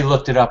we already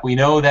looked it up. We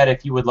know that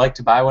if you would like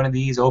to buy one of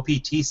these,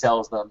 OPT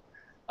sells them.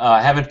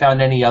 I haven't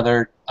found any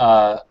other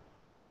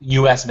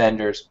U.S.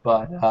 vendors,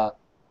 but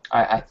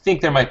I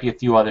think there might be a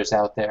few others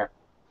out there.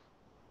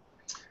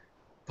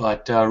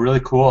 But really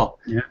cool.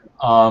 Yeah,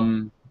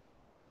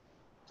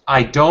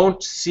 I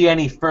don't see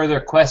any further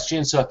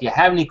questions, so if you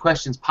have any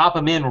questions, pop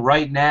them in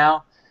right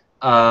now.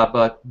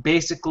 But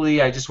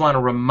basically, I just want to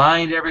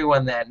remind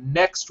everyone that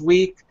next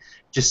week,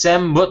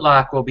 Jasem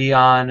Mutlak will be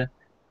on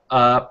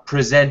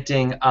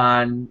presenting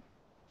on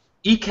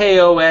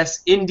EKOS,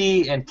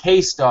 Indy, and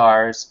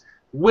K-Stars,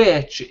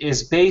 which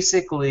is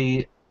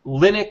basically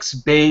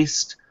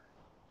Linux-based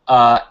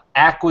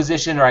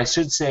acquisition, or I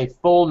should say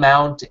full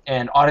mount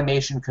and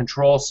automation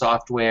control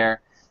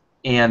software,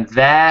 and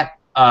that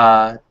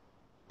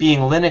being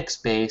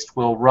Linux-based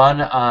will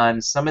run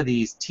on some of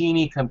these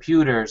teeny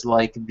computers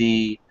like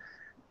the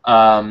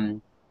I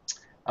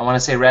want to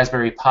say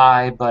Raspberry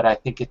Pi, but I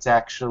think it's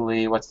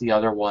actually, what's the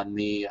other one?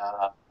 The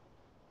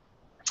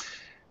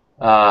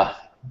I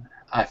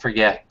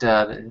forget.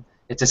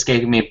 It's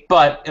escaping me,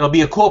 but it'll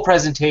be a cool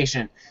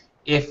presentation.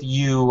 If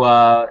you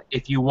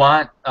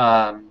want,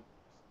 I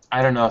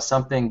don't know,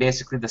 something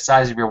basically the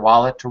size of your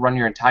wallet to run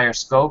your entire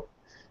scope,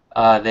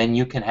 then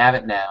you can have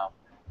it now.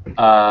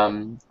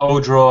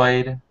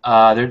 Odroid,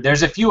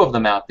 there's a few of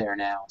them out there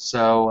now.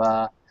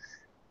 So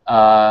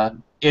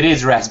it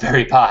is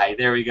Raspberry Pi.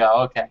 There we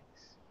go. Okay.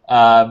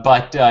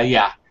 But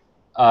yeah,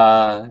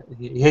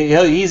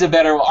 he's a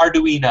better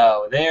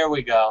Arduino. There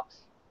we go.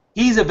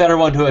 He's a better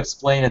one to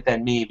explain it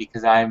than me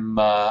because I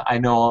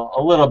know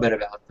a little bit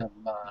about them,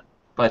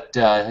 but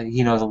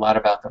he knows a lot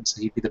about them, so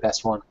he'd be the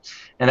best one.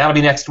 And that'll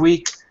be next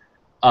week.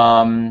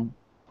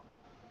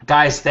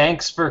 Guys,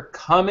 thanks for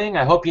coming.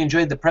 I hope you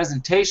enjoyed the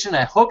presentation.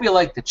 I hope you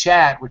liked the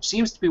chat, which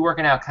seems to be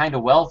working out kind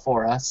of well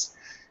for us.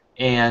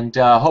 And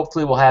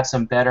hopefully we'll have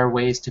some better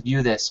ways to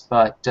view this.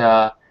 But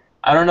I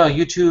don't know,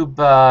 YouTube,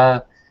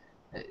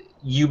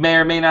 you may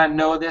or may not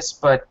know this,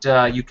 but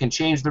you can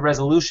change the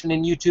resolution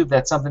in YouTube.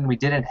 That's something we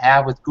didn't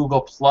have with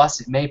Google+.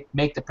 It may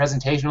make the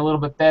presentation a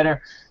little bit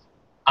better.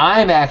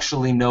 I'm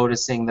actually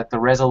noticing that the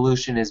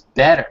resolution is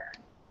better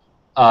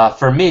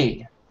for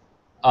me.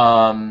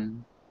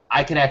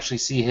 I can actually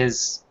see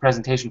his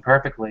presentation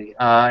perfectly.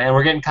 And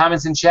we're getting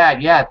comments in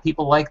chat. Yeah,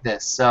 people like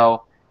this.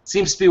 So it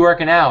seems to be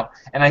working out.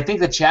 And I think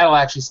the chat will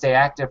actually stay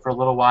active for a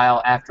little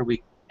while after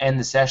we end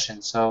the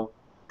session. So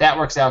that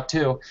works out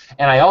too.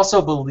 And I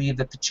also believe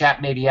that the chat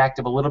may be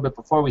active a little bit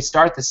before we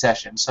start the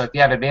session. So if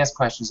you have advanced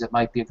questions, it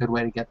might be a good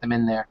way to get them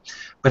in there.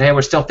 But hey,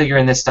 we're still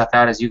figuring this stuff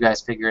out as you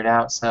guys figure it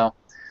out. So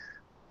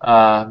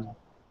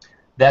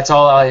that's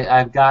all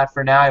I've got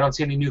for now. I don't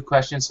see any new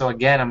questions. So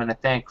again, I'm going to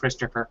thank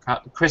Krister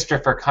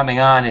for coming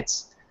on.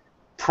 It's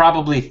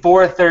probably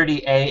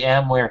 4:30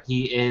 a.m. where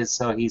he is,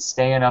 so he's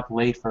staying up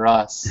late for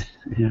us.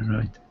 yeah,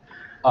 right.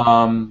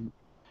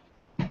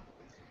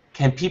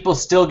 Can people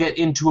still get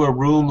into a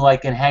room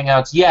like in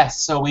Hangouts?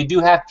 Yes, so we do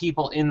have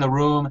people in the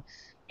room,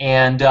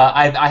 and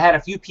I had a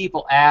few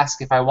people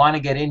ask if I want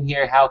to get in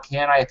here, how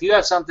can I? If you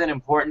have something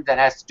important that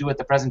has to do with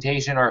the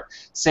presentation, or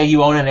say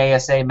you own an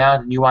ASA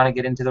mount and you want to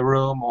get into the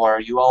room, or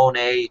you own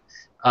a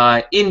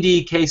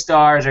Indy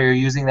K-Stars, or you're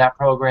using that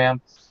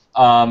program,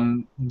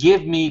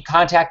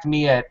 contact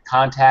me at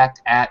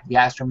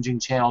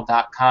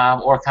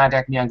contact@theastroimagingchannel.com, or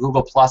contact me on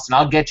Google+, and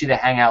I'll get you the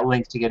Hangout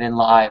link to get in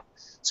live,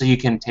 so you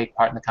can take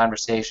part in the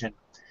conversation.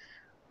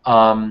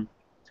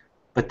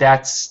 But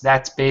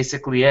that's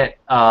basically it.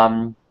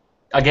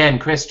 Again,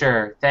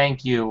 Krister,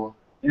 thank you.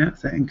 Yeah,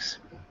 thanks.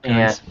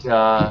 And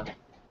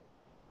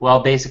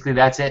well, basically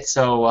that's it.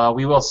 So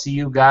we will see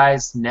you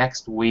guys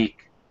next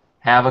week.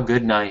 Have a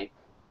good night.